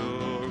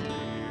your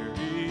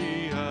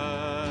weary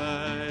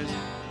eyes,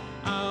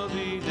 I'll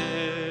be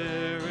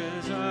there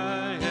as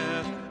I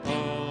have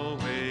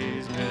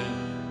always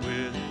been,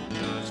 with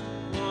just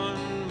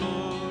one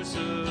more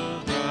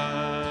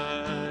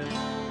surprise.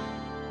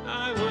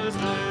 I was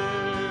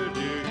there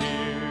to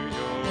hear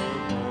your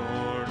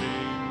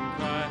morning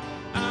cry.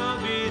 I'll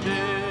be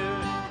there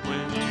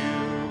when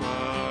you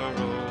are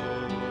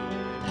old.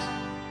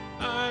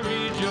 I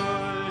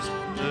rejoiced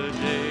the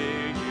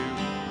day you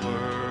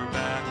were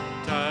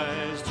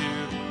baptized to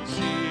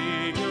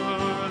see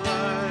your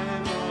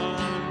life unfold.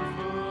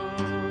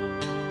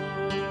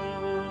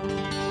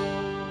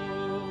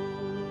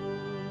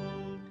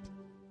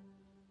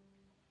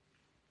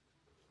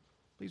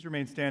 Please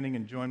remain standing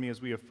and join me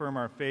as we affirm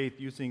our faith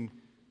using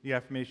the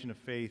affirmation of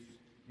faith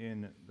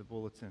in the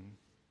Bulletin.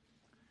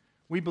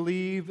 We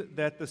believe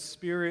that the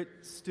Spirit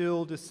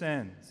still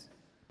descends.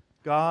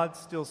 God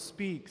still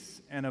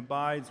speaks and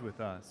abides with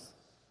us.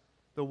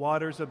 The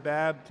waters of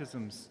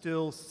baptism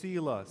still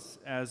seal us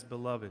as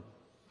beloved.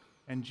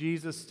 And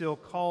Jesus still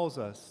calls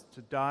us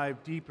to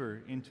dive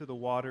deeper into the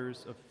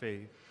waters of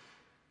faith.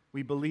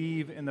 We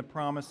believe in the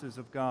promises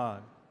of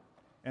God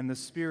and the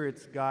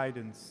Spirit's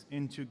guidance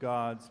into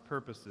God's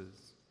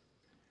purposes.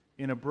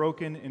 In a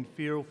broken and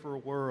fearful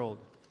world,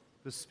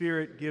 the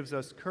Spirit gives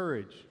us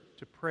courage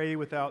to pray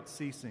without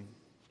ceasing,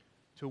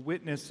 to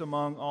witness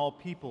among all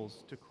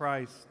peoples to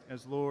Christ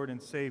as Lord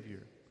and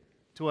Savior,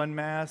 to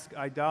unmask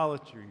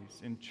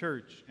idolatries in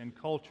church and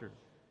culture,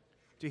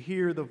 to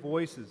hear the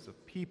voices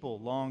of people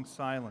long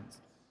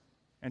silenced,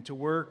 and to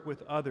work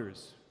with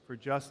others for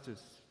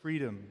justice,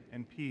 freedom,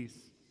 and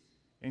peace.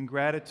 In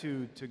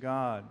gratitude to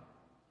God,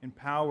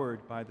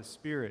 empowered by the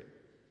Spirit,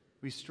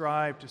 we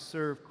strive to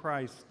serve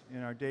Christ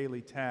in our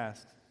daily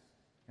tasks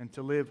and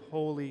to live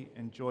holy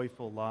and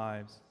joyful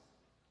lives,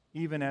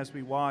 even as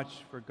we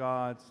watch for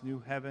God's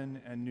new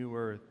heaven and new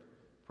earth,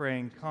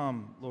 praying,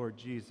 "Come, Lord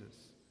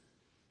Jesus."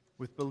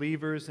 With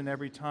believers in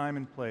every time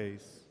and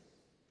place,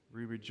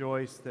 we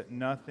rejoice that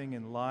nothing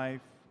in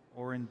life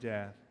or in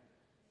death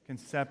can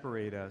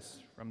separate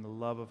us from the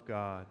love of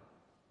God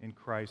in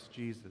Christ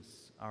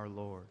Jesus our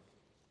Lord.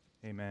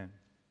 Amen.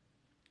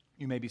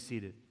 You may be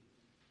seated.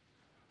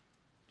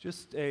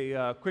 Just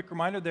a quick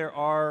reminder, there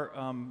are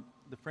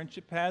the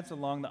friendship pads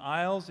along the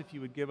aisles. If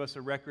you would give us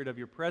a record of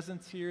your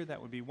presence here, that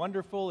would be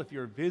wonderful. If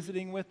you're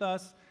visiting with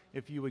us,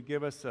 if you would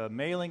give us a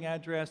mailing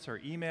address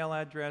or email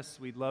address,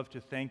 we'd love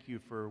to thank you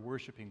for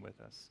worshiping with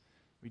us.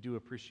 We do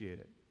appreciate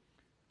it.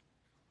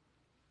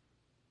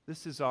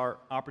 This is our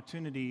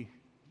opportunity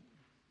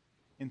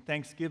in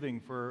thanksgiving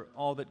for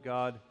all that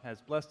God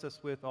has blessed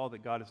us with, all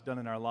that God has done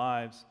in our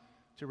lives,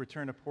 to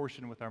return a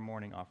portion with our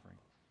morning offering.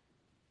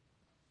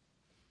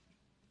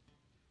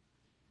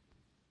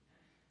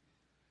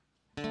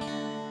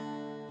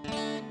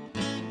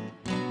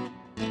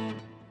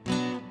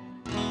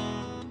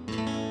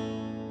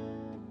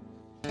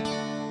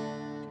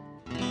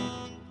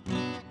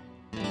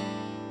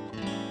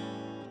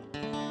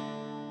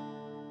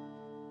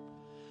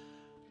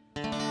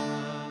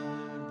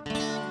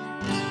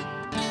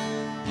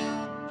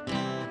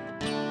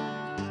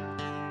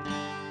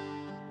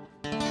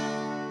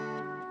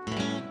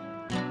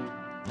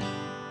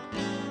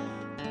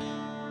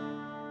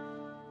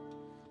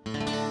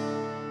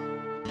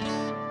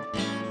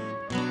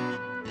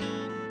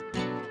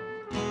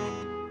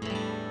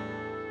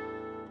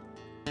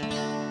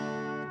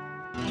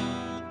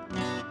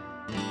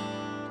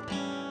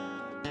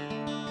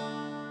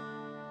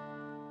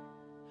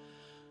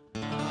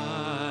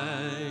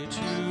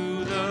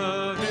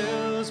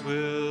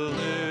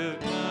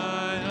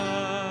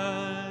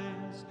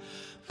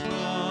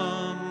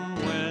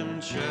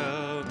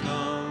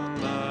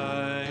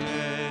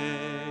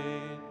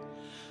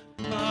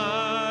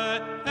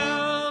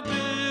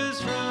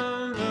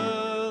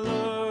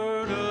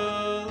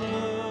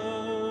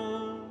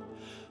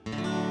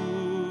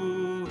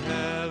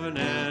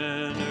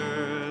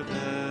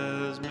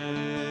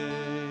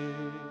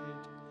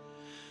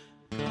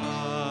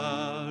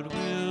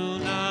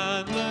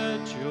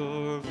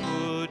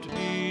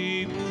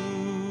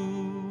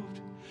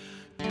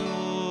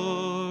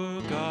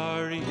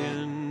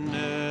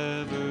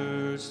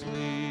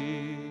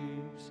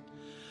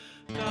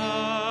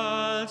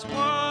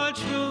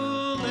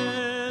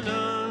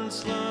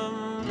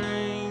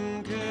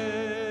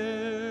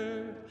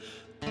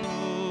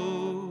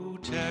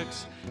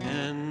 protects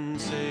and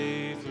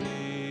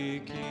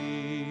safely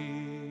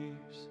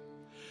keeps.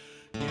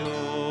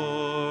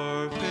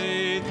 Your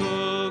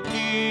faithful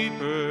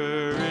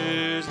keeper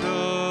is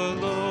the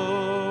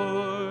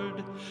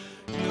Lord,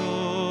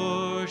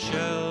 your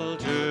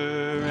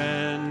shelter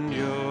and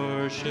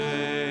your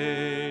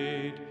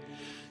shade.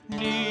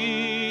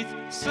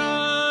 'Neath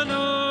sun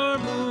or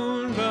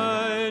moon,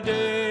 by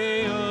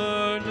day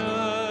or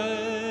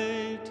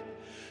night,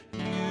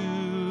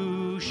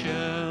 you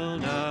shall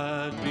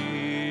not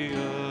be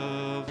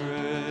afraid.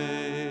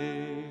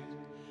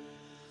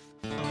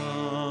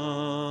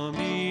 From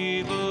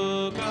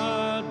evil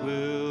God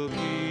will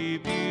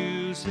keep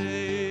you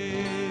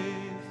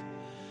safe,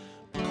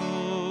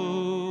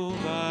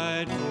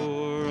 provide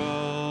for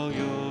all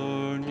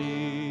your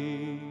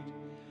need.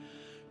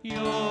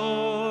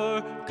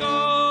 You're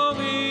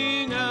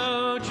going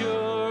out,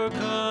 you're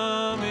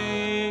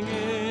coming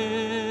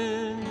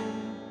in.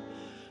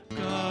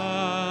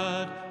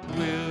 God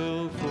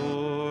will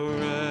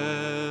forever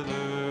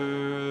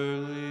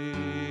lead.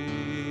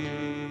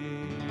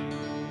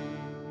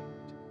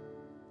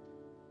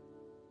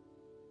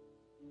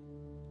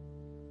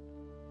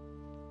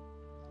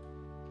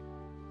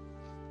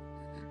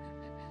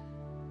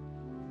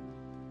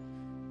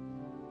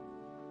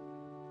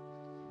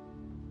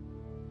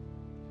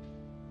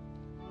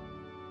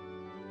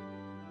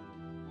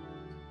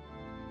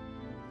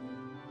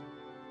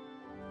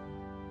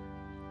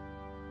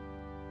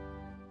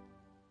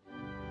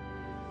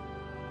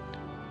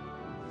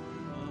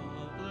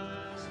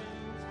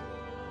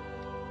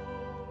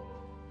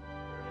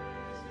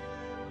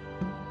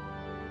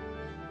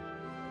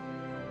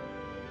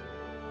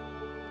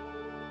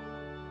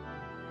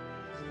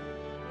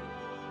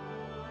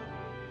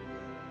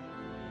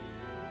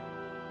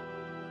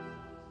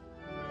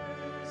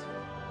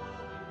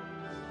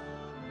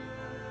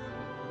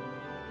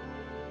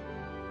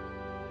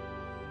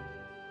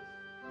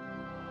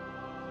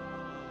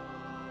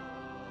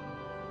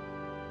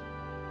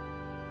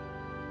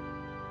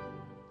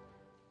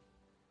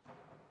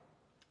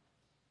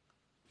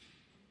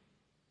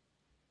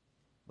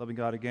 Loving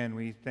God, again,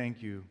 we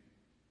thank you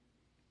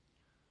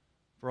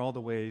for all the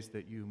ways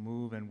that you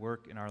move and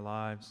work in our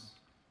lives,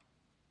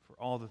 for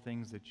all the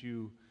things that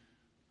you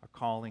are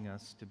calling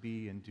us to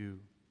be and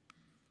do.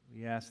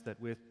 We ask that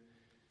with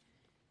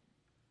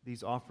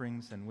these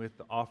offerings and with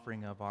the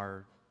offering of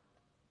our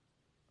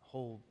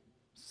whole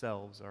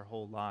selves, our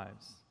whole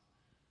lives,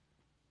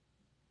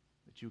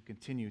 that you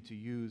continue to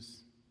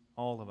use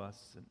all of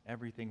us and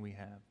everything we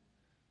have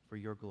for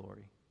your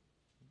glory.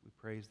 We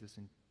pray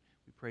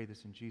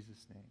this in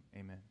Jesus' name.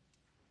 Amen.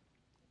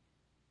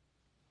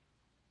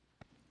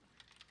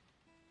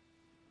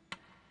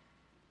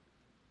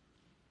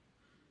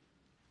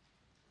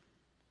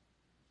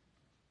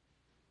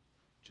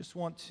 Just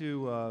want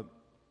to,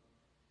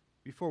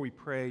 before we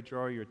pray,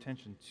 draw your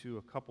attention to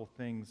a couple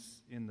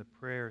things in the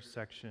prayer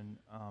section.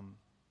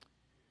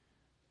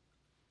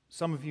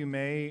 Some of you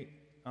may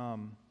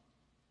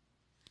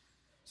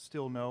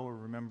still know or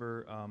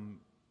remember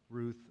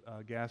Ruth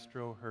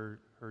Gastro,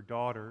 her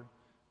daughter,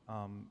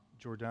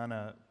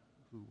 Jordana,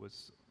 who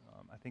was,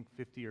 I think,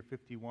 50 or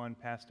 51,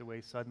 passed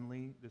away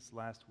suddenly this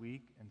last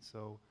week. And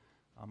so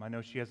I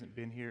know she hasn't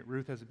been here.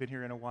 Ruth hasn't been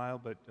here in a while,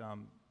 but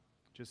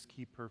just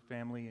keep her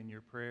family in your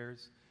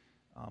prayers.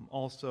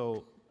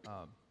 Also,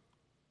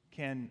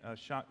 Ken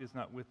Schott is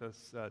not with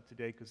us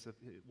today because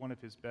one of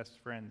his best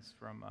friends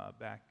from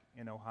back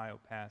in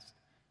Ohio passed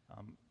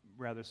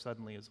rather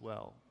suddenly as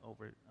well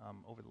over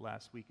the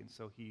last week, and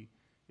so he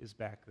is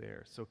back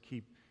there. So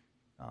keep...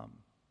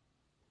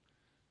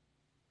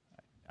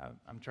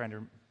 I'm trying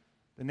to...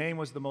 The name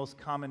was the most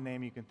common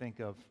name you can think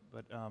of,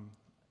 but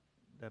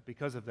that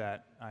because of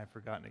that, I've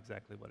forgotten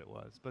exactly what it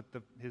was. But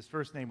his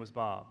first name was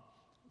Bob,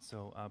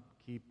 so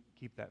keep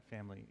that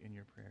family in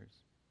your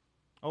prayers.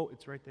 Oh,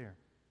 it's right there.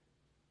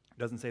 It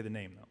doesn't say the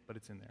name, though, but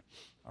it's in there.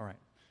 All right.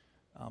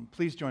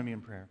 Please join me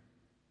in prayer.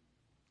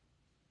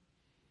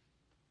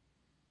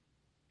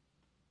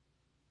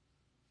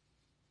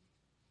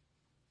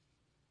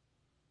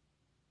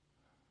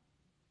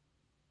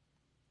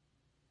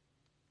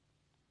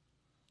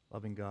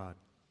 Loving God,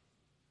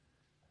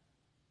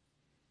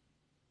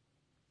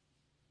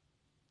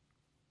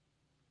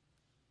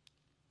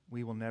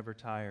 we will never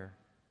tire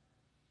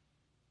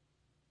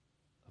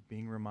of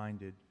being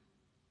reminded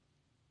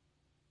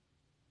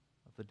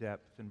of the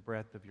depth and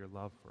breadth of your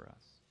love for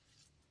us.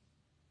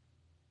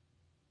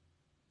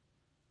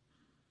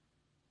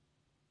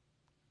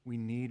 We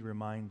need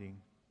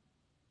reminding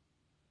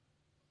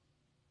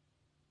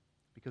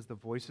because the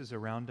voices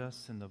around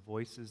us and the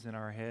voices in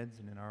our heads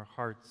and in our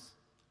hearts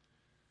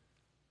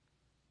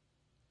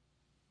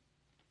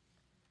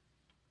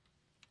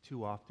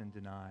too often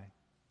deny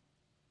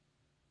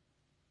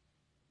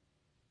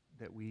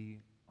that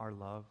we are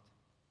loved.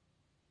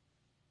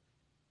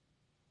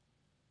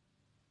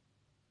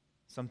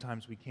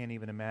 Sometimes we can't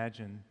even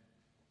imagine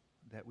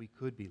that we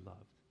could be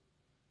loved.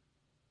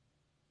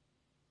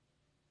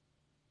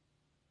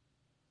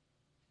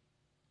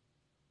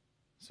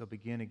 So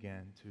begin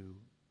again to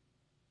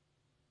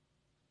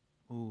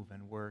move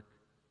and work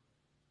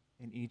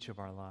in each of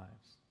our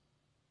lives.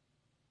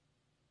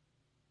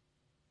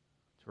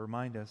 To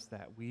remind us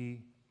that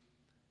we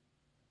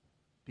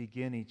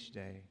begin each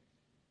day,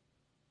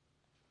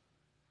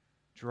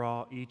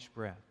 draw each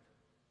breath,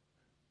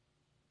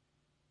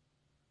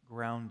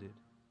 grounded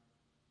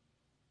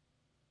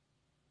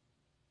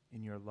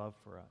in your love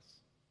for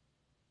us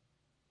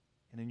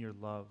and in your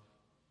love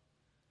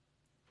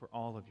for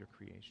all of your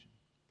creation.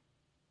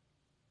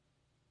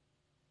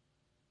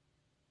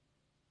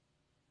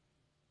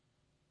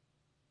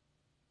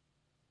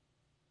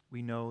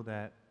 We know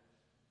that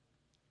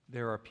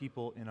there are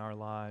people in our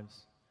lives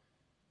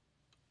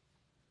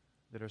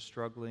that are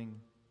struggling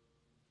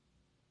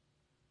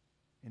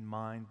in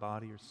mind,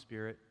 body, or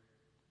spirit.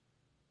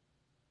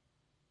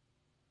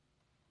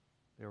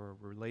 There are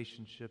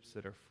relationships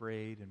that are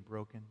frayed and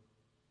broken.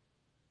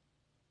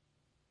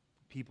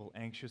 People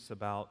anxious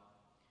about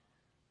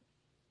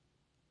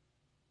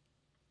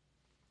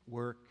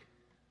work,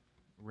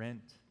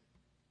 rent,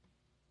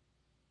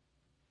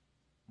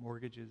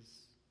 mortgages.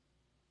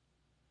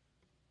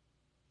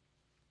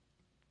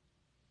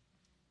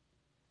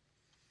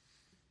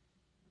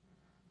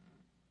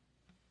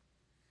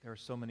 There are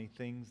so many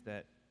things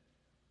that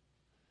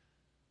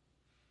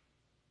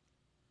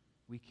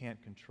we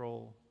can't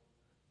control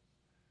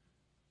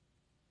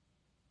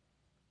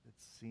that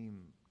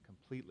seem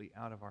completely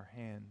out of our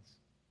hands.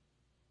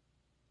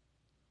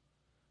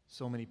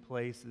 So many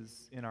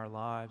places in our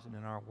lives and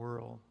in our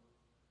world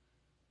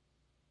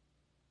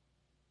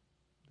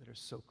that are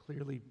so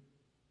clearly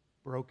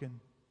broken.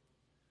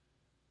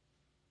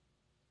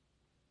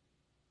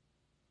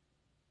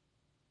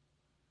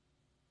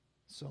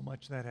 So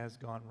much that has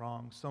gone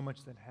wrong, so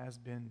much that has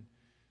been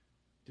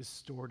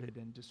distorted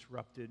and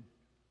disrupted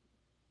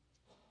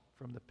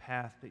from the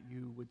path that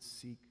you would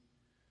seek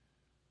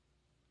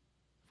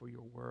for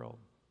your world.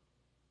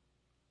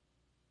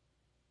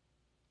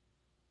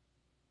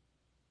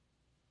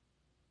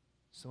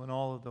 So in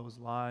all of those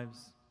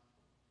lives,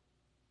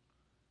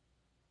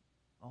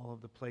 all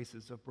of the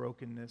places of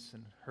brokenness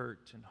and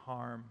hurt and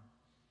harm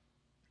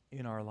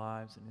in our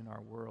lives and in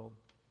our world,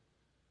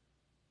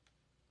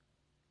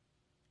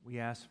 we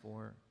ask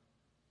for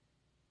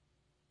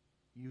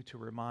you to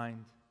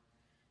remind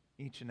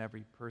each and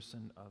every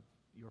person of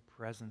your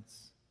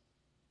presence,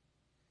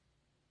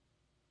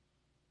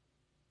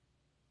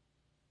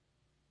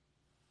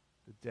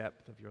 the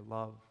depth of your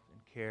love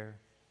and care.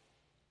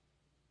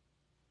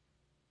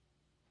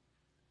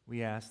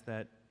 We ask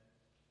that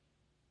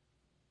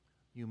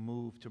you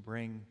move to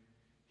bring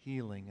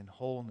healing and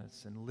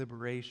wholeness and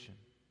liberation,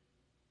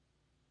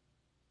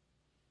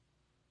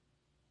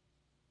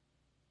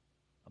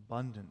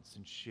 abundance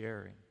and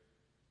sharing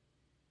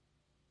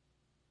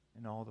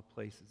in all the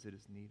places it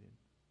is needed.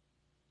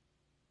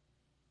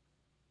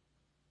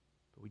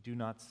 But we do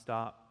not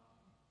stop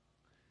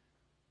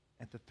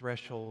at the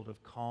threshold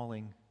of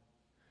calling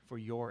for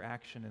your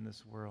action in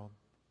this world.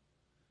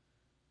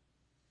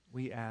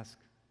 We ask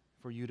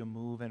for you to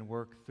move and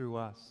work through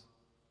us,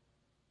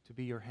 to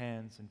be your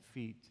hands and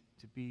feet,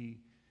 to be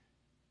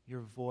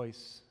your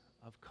voice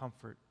of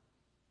comfort,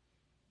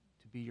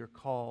 to be your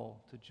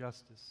call to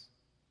justice.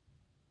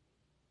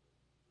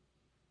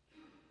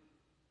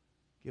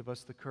 Give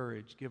us the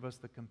courage, give us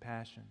the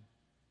compassion,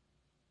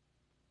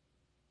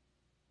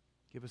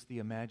 give us the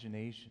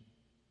imagination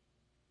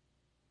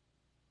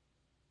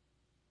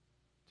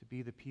to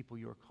be the people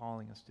you are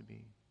calling us to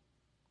be.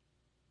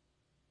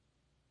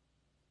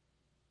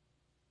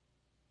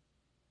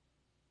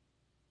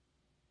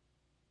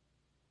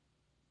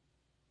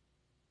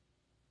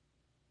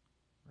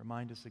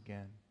 Remind us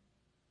again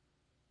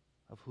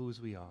of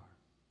whose we are,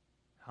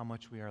 how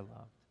much we are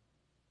loved.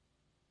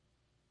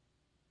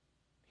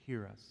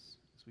 Hear us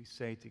as we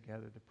say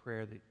together the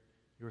prayer that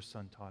your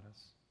Son taught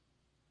us.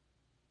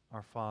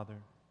 Our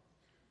Father,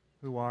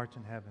 who art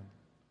in heaven,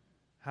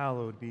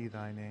 hallowed be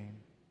thy name.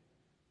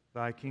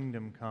 Thy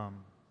kingdom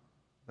come,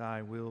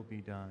 thy will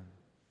be done,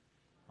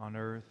 on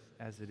earth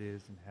as it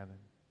is in heaven.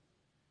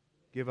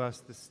 Give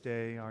us this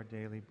day our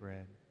daily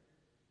bread,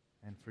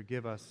 and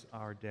forgive us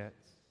our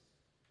debts,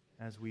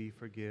 as we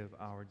forgive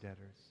our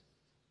debtors.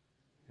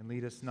 And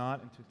lead us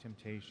not into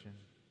temptation,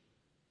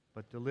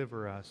 but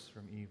deliver us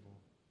from evil.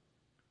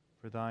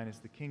 For thine is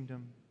the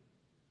kingdom,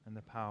 and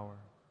the power,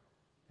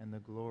 and the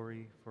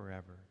glory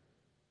forever.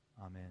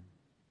 Amen.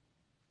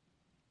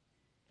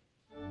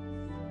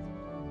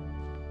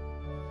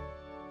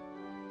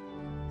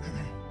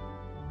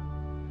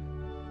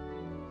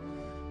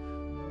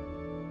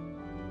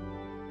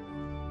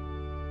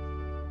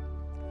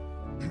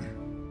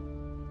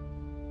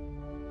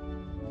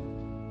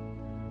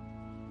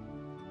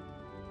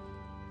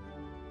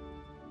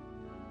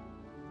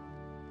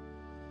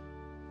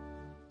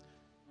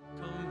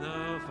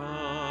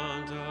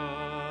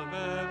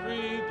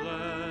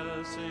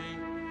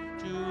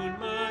 Tune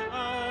my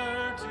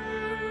heart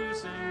to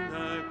sing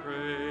thy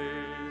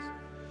praise.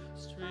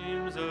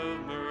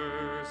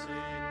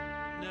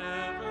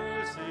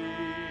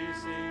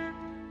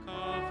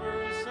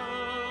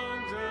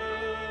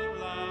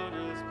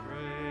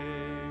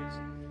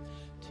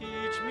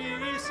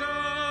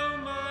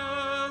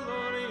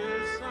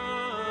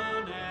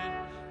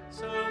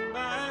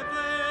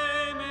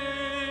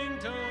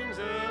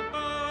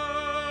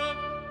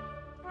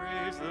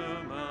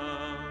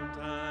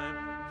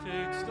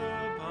 fixed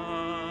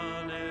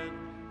upon it,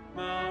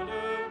 Mount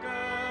of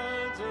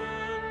God's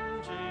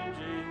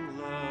unchanging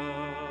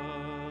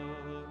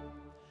love.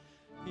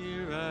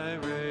 Here I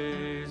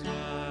raise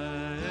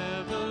my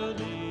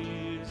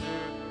Ebenezer,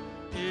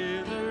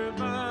 hither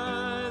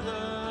by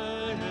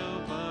thy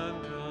help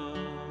I'm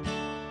come,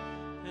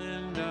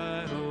 and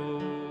I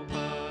hope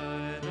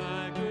by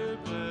thy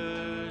good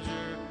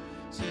pleasure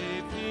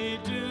safely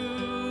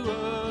to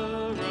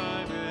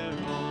arrive at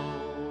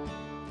home.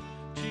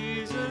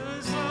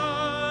 Jesus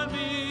sought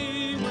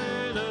me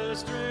when a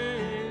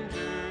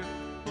stranger,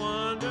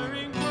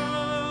 wandering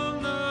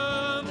from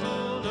the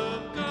fold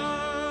of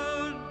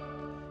God,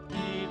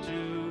 he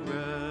to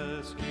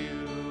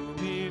rescue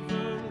me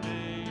from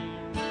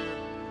danger,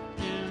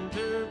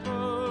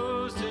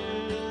 interposed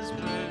his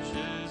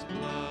precious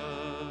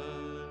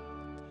blood.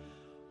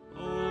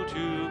 Oh,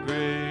 to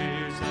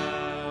grace,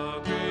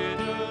 how great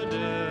a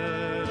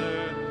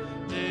debtor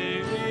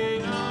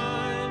daily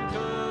I'm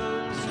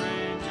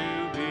constrained to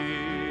be.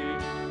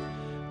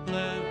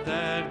 Let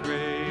that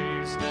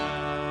grace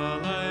now,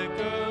 like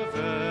a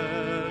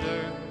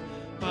fetter,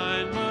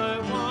 bind my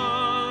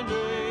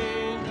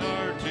wandering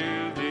heart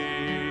to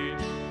thee.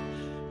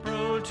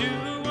 Prone to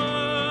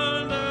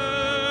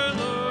wander,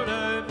 Lord,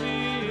 I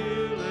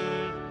feel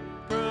it.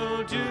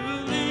 Prone to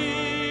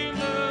leave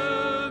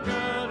the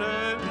God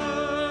I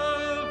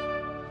love.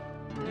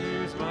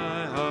 Here's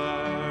my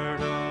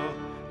heart, oh,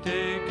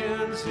 take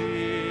and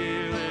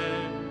seal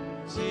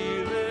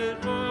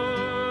it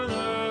for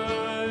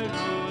thy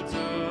courts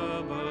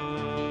above.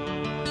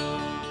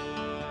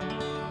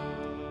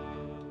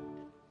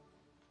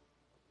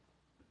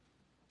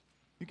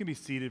 You can be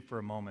seated for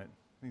a moment.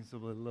 I think it's a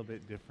little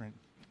bit different.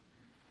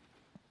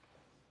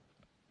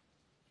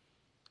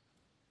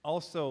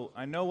 Also,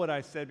 I know what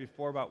I said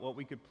before about what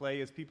we could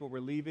play as people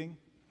were leaving,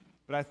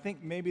 but I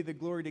think maybe the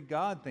Glory to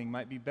God thing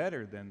might be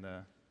better than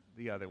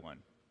the other one.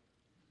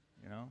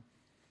 You know?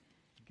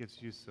 It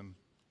gives you some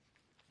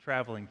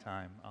traveling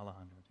time,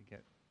 Alejandro, to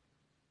get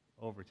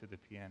over to the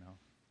piano.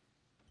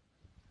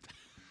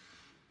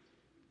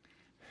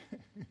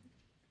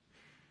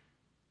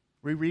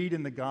 We read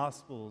in the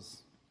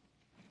Gospels.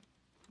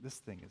 This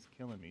thing is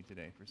killing me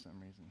today for some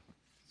reason.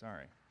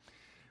 Sorry.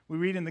 We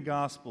read in the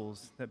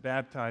Gospels that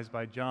baptized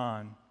by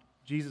John,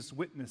 Jesus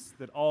witnessed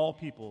that all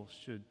people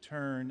should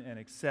turn and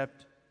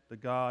accept the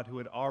God who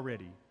had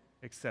already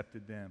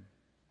accepted them.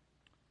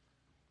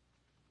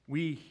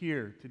 We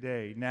here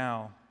today,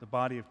 now, the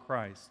body of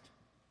Christ,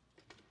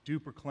 do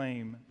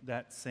proclaim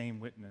that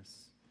same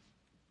witness.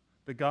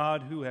 The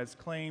God who has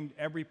claimed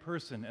every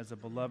person as a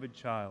beloved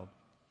child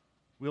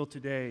will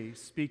today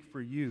speak for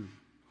you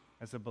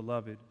as a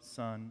beloved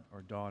son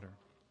or daughter.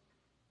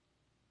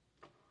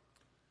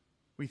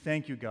 We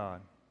thank you,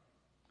 God,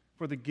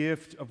 for the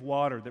gift of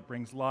water that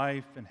brings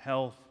life and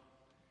health.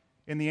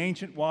 In the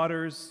ancient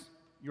waters,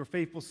 your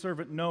faithful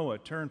servant Noah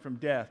turned from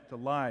death to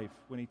life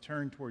when he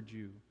turned toward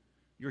you.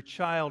 Your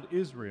child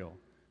Israel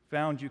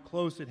found you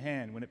close at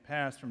hand when it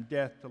passed from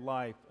death to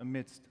life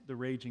amidst the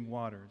raging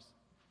waters.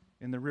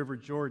 In the river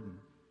Jordan,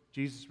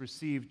 Jesus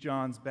received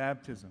John's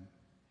baptism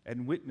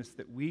and witnessed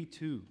that we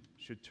too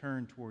should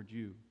turn toward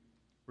you.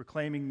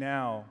 Proclaiming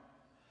now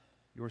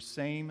your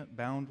same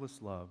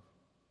boundless love,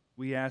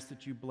 we ask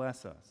that you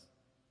bless us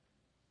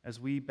as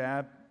we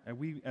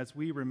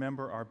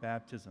remember our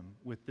baptism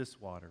with this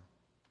water,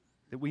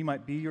 that we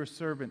might be your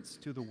servants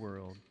to the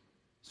world,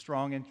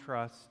 strong in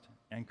trust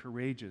and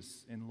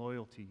courageous in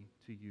loyalty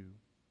to you.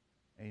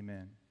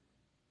 Amen.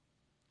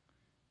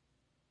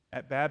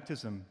 At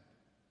baptism,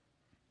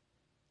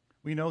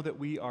 we know that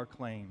we are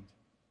claimed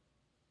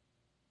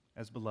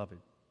as beloved.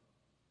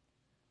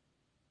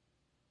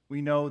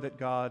 We know that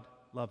God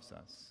loves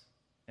us,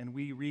 and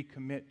we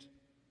recommit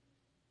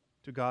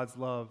to God's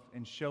love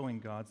and showing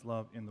God's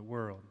love in the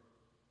world.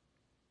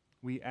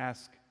 We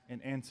ask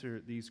and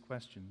answer these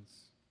questions.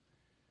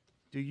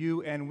 Do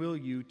you and will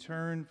you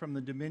turn from the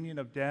dominion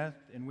of death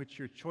in which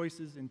your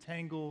choices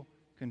entangle,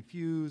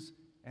 confuse,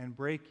 and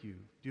break you?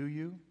 Do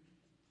you?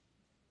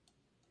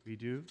 We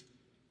do?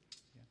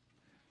 Yeah.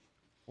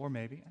 Or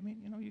maybe,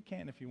 you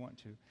can if you want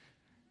to.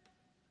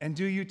 And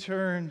do you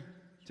turn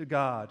to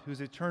God,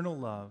 whose eternal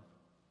love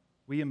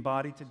we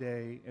embody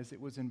today as it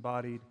was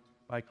embodied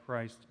by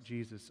Christ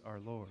Jesus our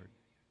Lord?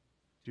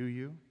 Do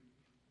you?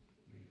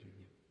 We do.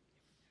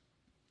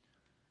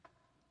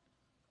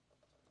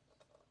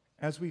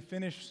 As we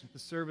finish the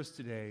service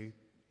today,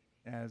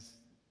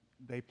 as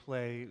they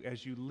play,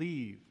 as you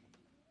leave,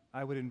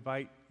 I would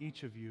invite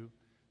each of you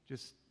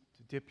just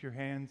to dip your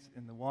hands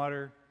in the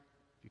water.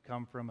 If you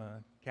come from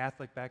a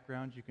Catholic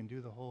background, you can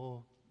do the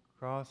whole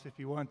cross if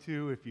you want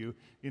to. If you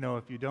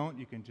don't,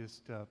 you can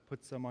just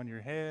put some on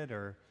your head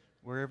or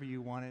wherever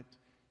you want it,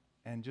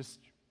 and just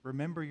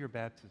remember your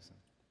baptism.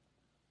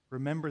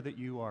 Remember that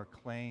you are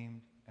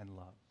claimed and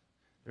loved.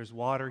 There's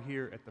water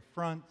here at the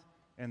front,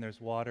 and there's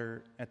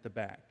water at the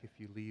back if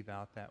you leave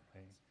out that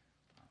way.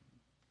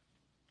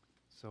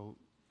 So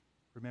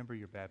remember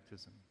your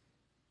baptism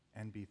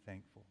and be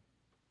thankful.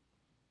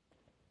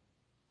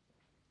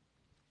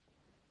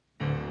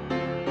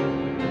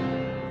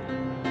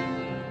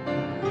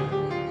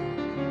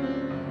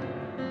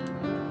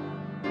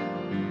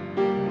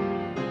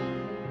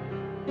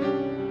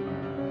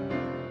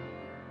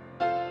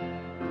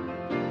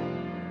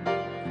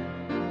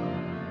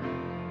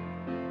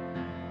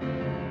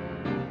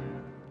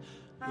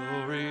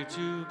 Glory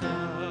to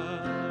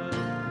God,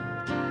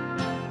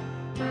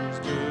 whose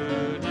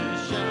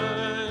goodness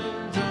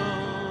shines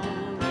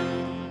on me,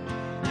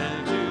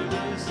 and to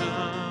the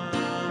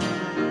Son,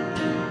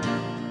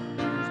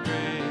 whose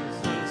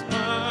grace has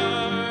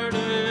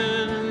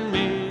pardoned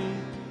me,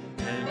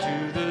 and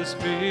to the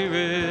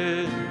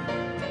Spirit,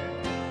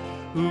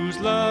 whose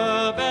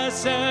love has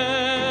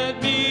set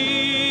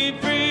me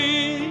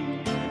free,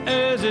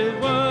 as it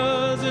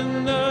was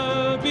in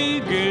the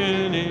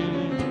beginning,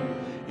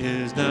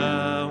 is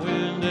now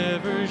and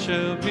ever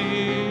shall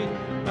be.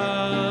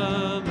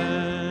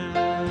 Amen.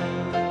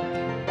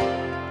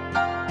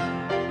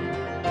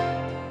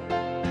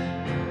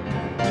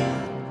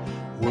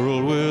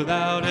 World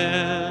without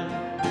end,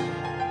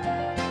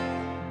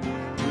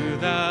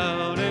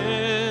 without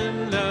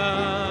end,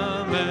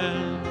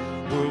 amen.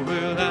 World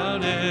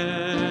without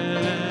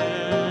end,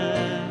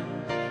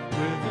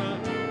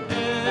 without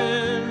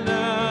end,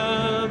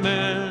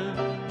 amen.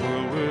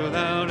 World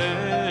without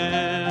end,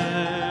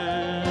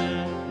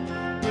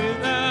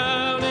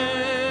 without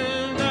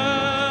end,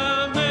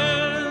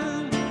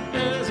 amen.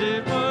 As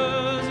it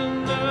was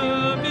in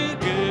the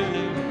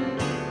beginning,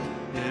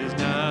 is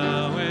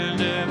now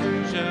and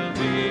ever shall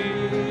be.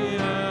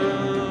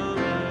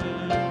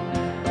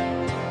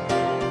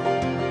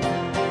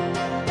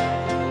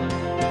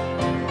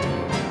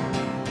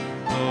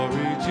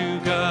 Glory to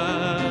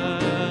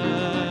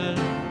God,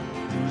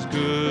 whose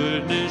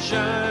goodness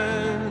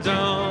shines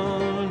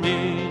on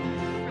me.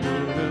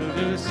 Glory to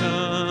the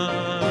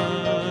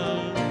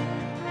Son,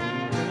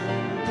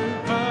 who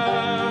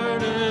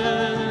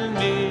pardoned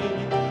me,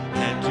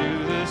 and to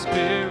the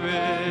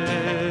Spirit,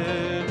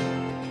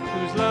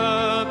 whose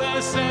love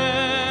has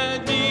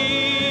set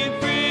me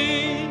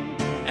free,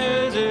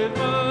 as it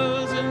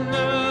was in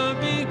the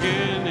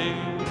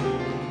beginning,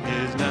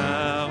 is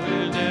now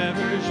and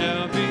ever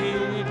shall be.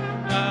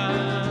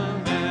 Amen.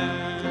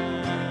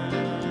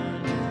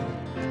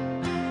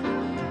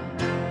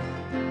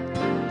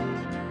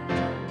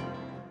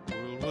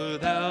 World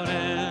without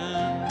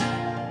end,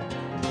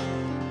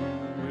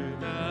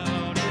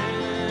 without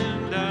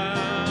end,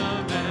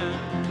 amen.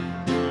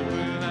 World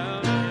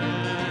without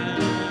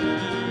end,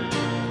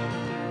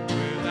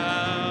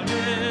 without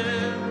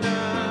end,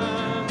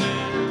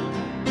 amen.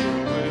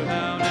 World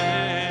without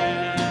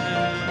end,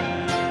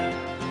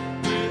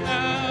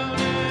 without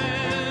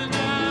end,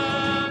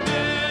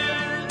 amen.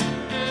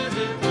 As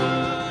it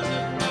was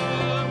in the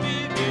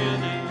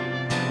beginning,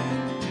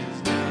 is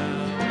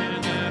now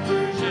and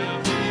ever shall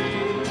be.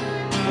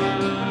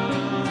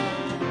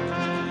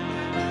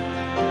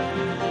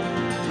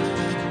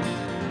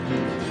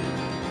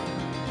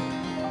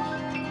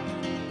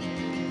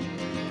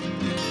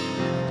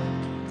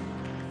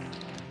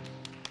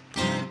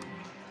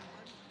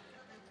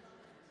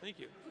 Thank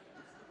you.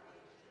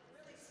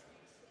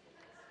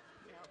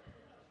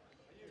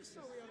 Just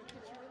so we ought to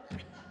put you in there.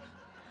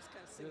 Just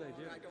kind of sing Good along.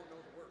 idea. I don't know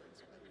the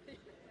words.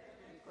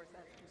 And of course,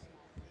 that's too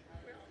small.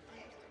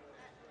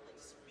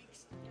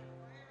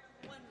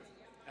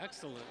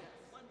 Excellent.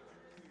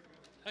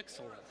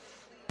 Excellent.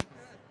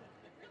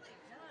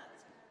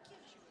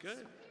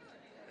 Good.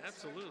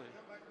 Absolutely.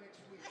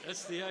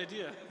 That's the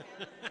idea.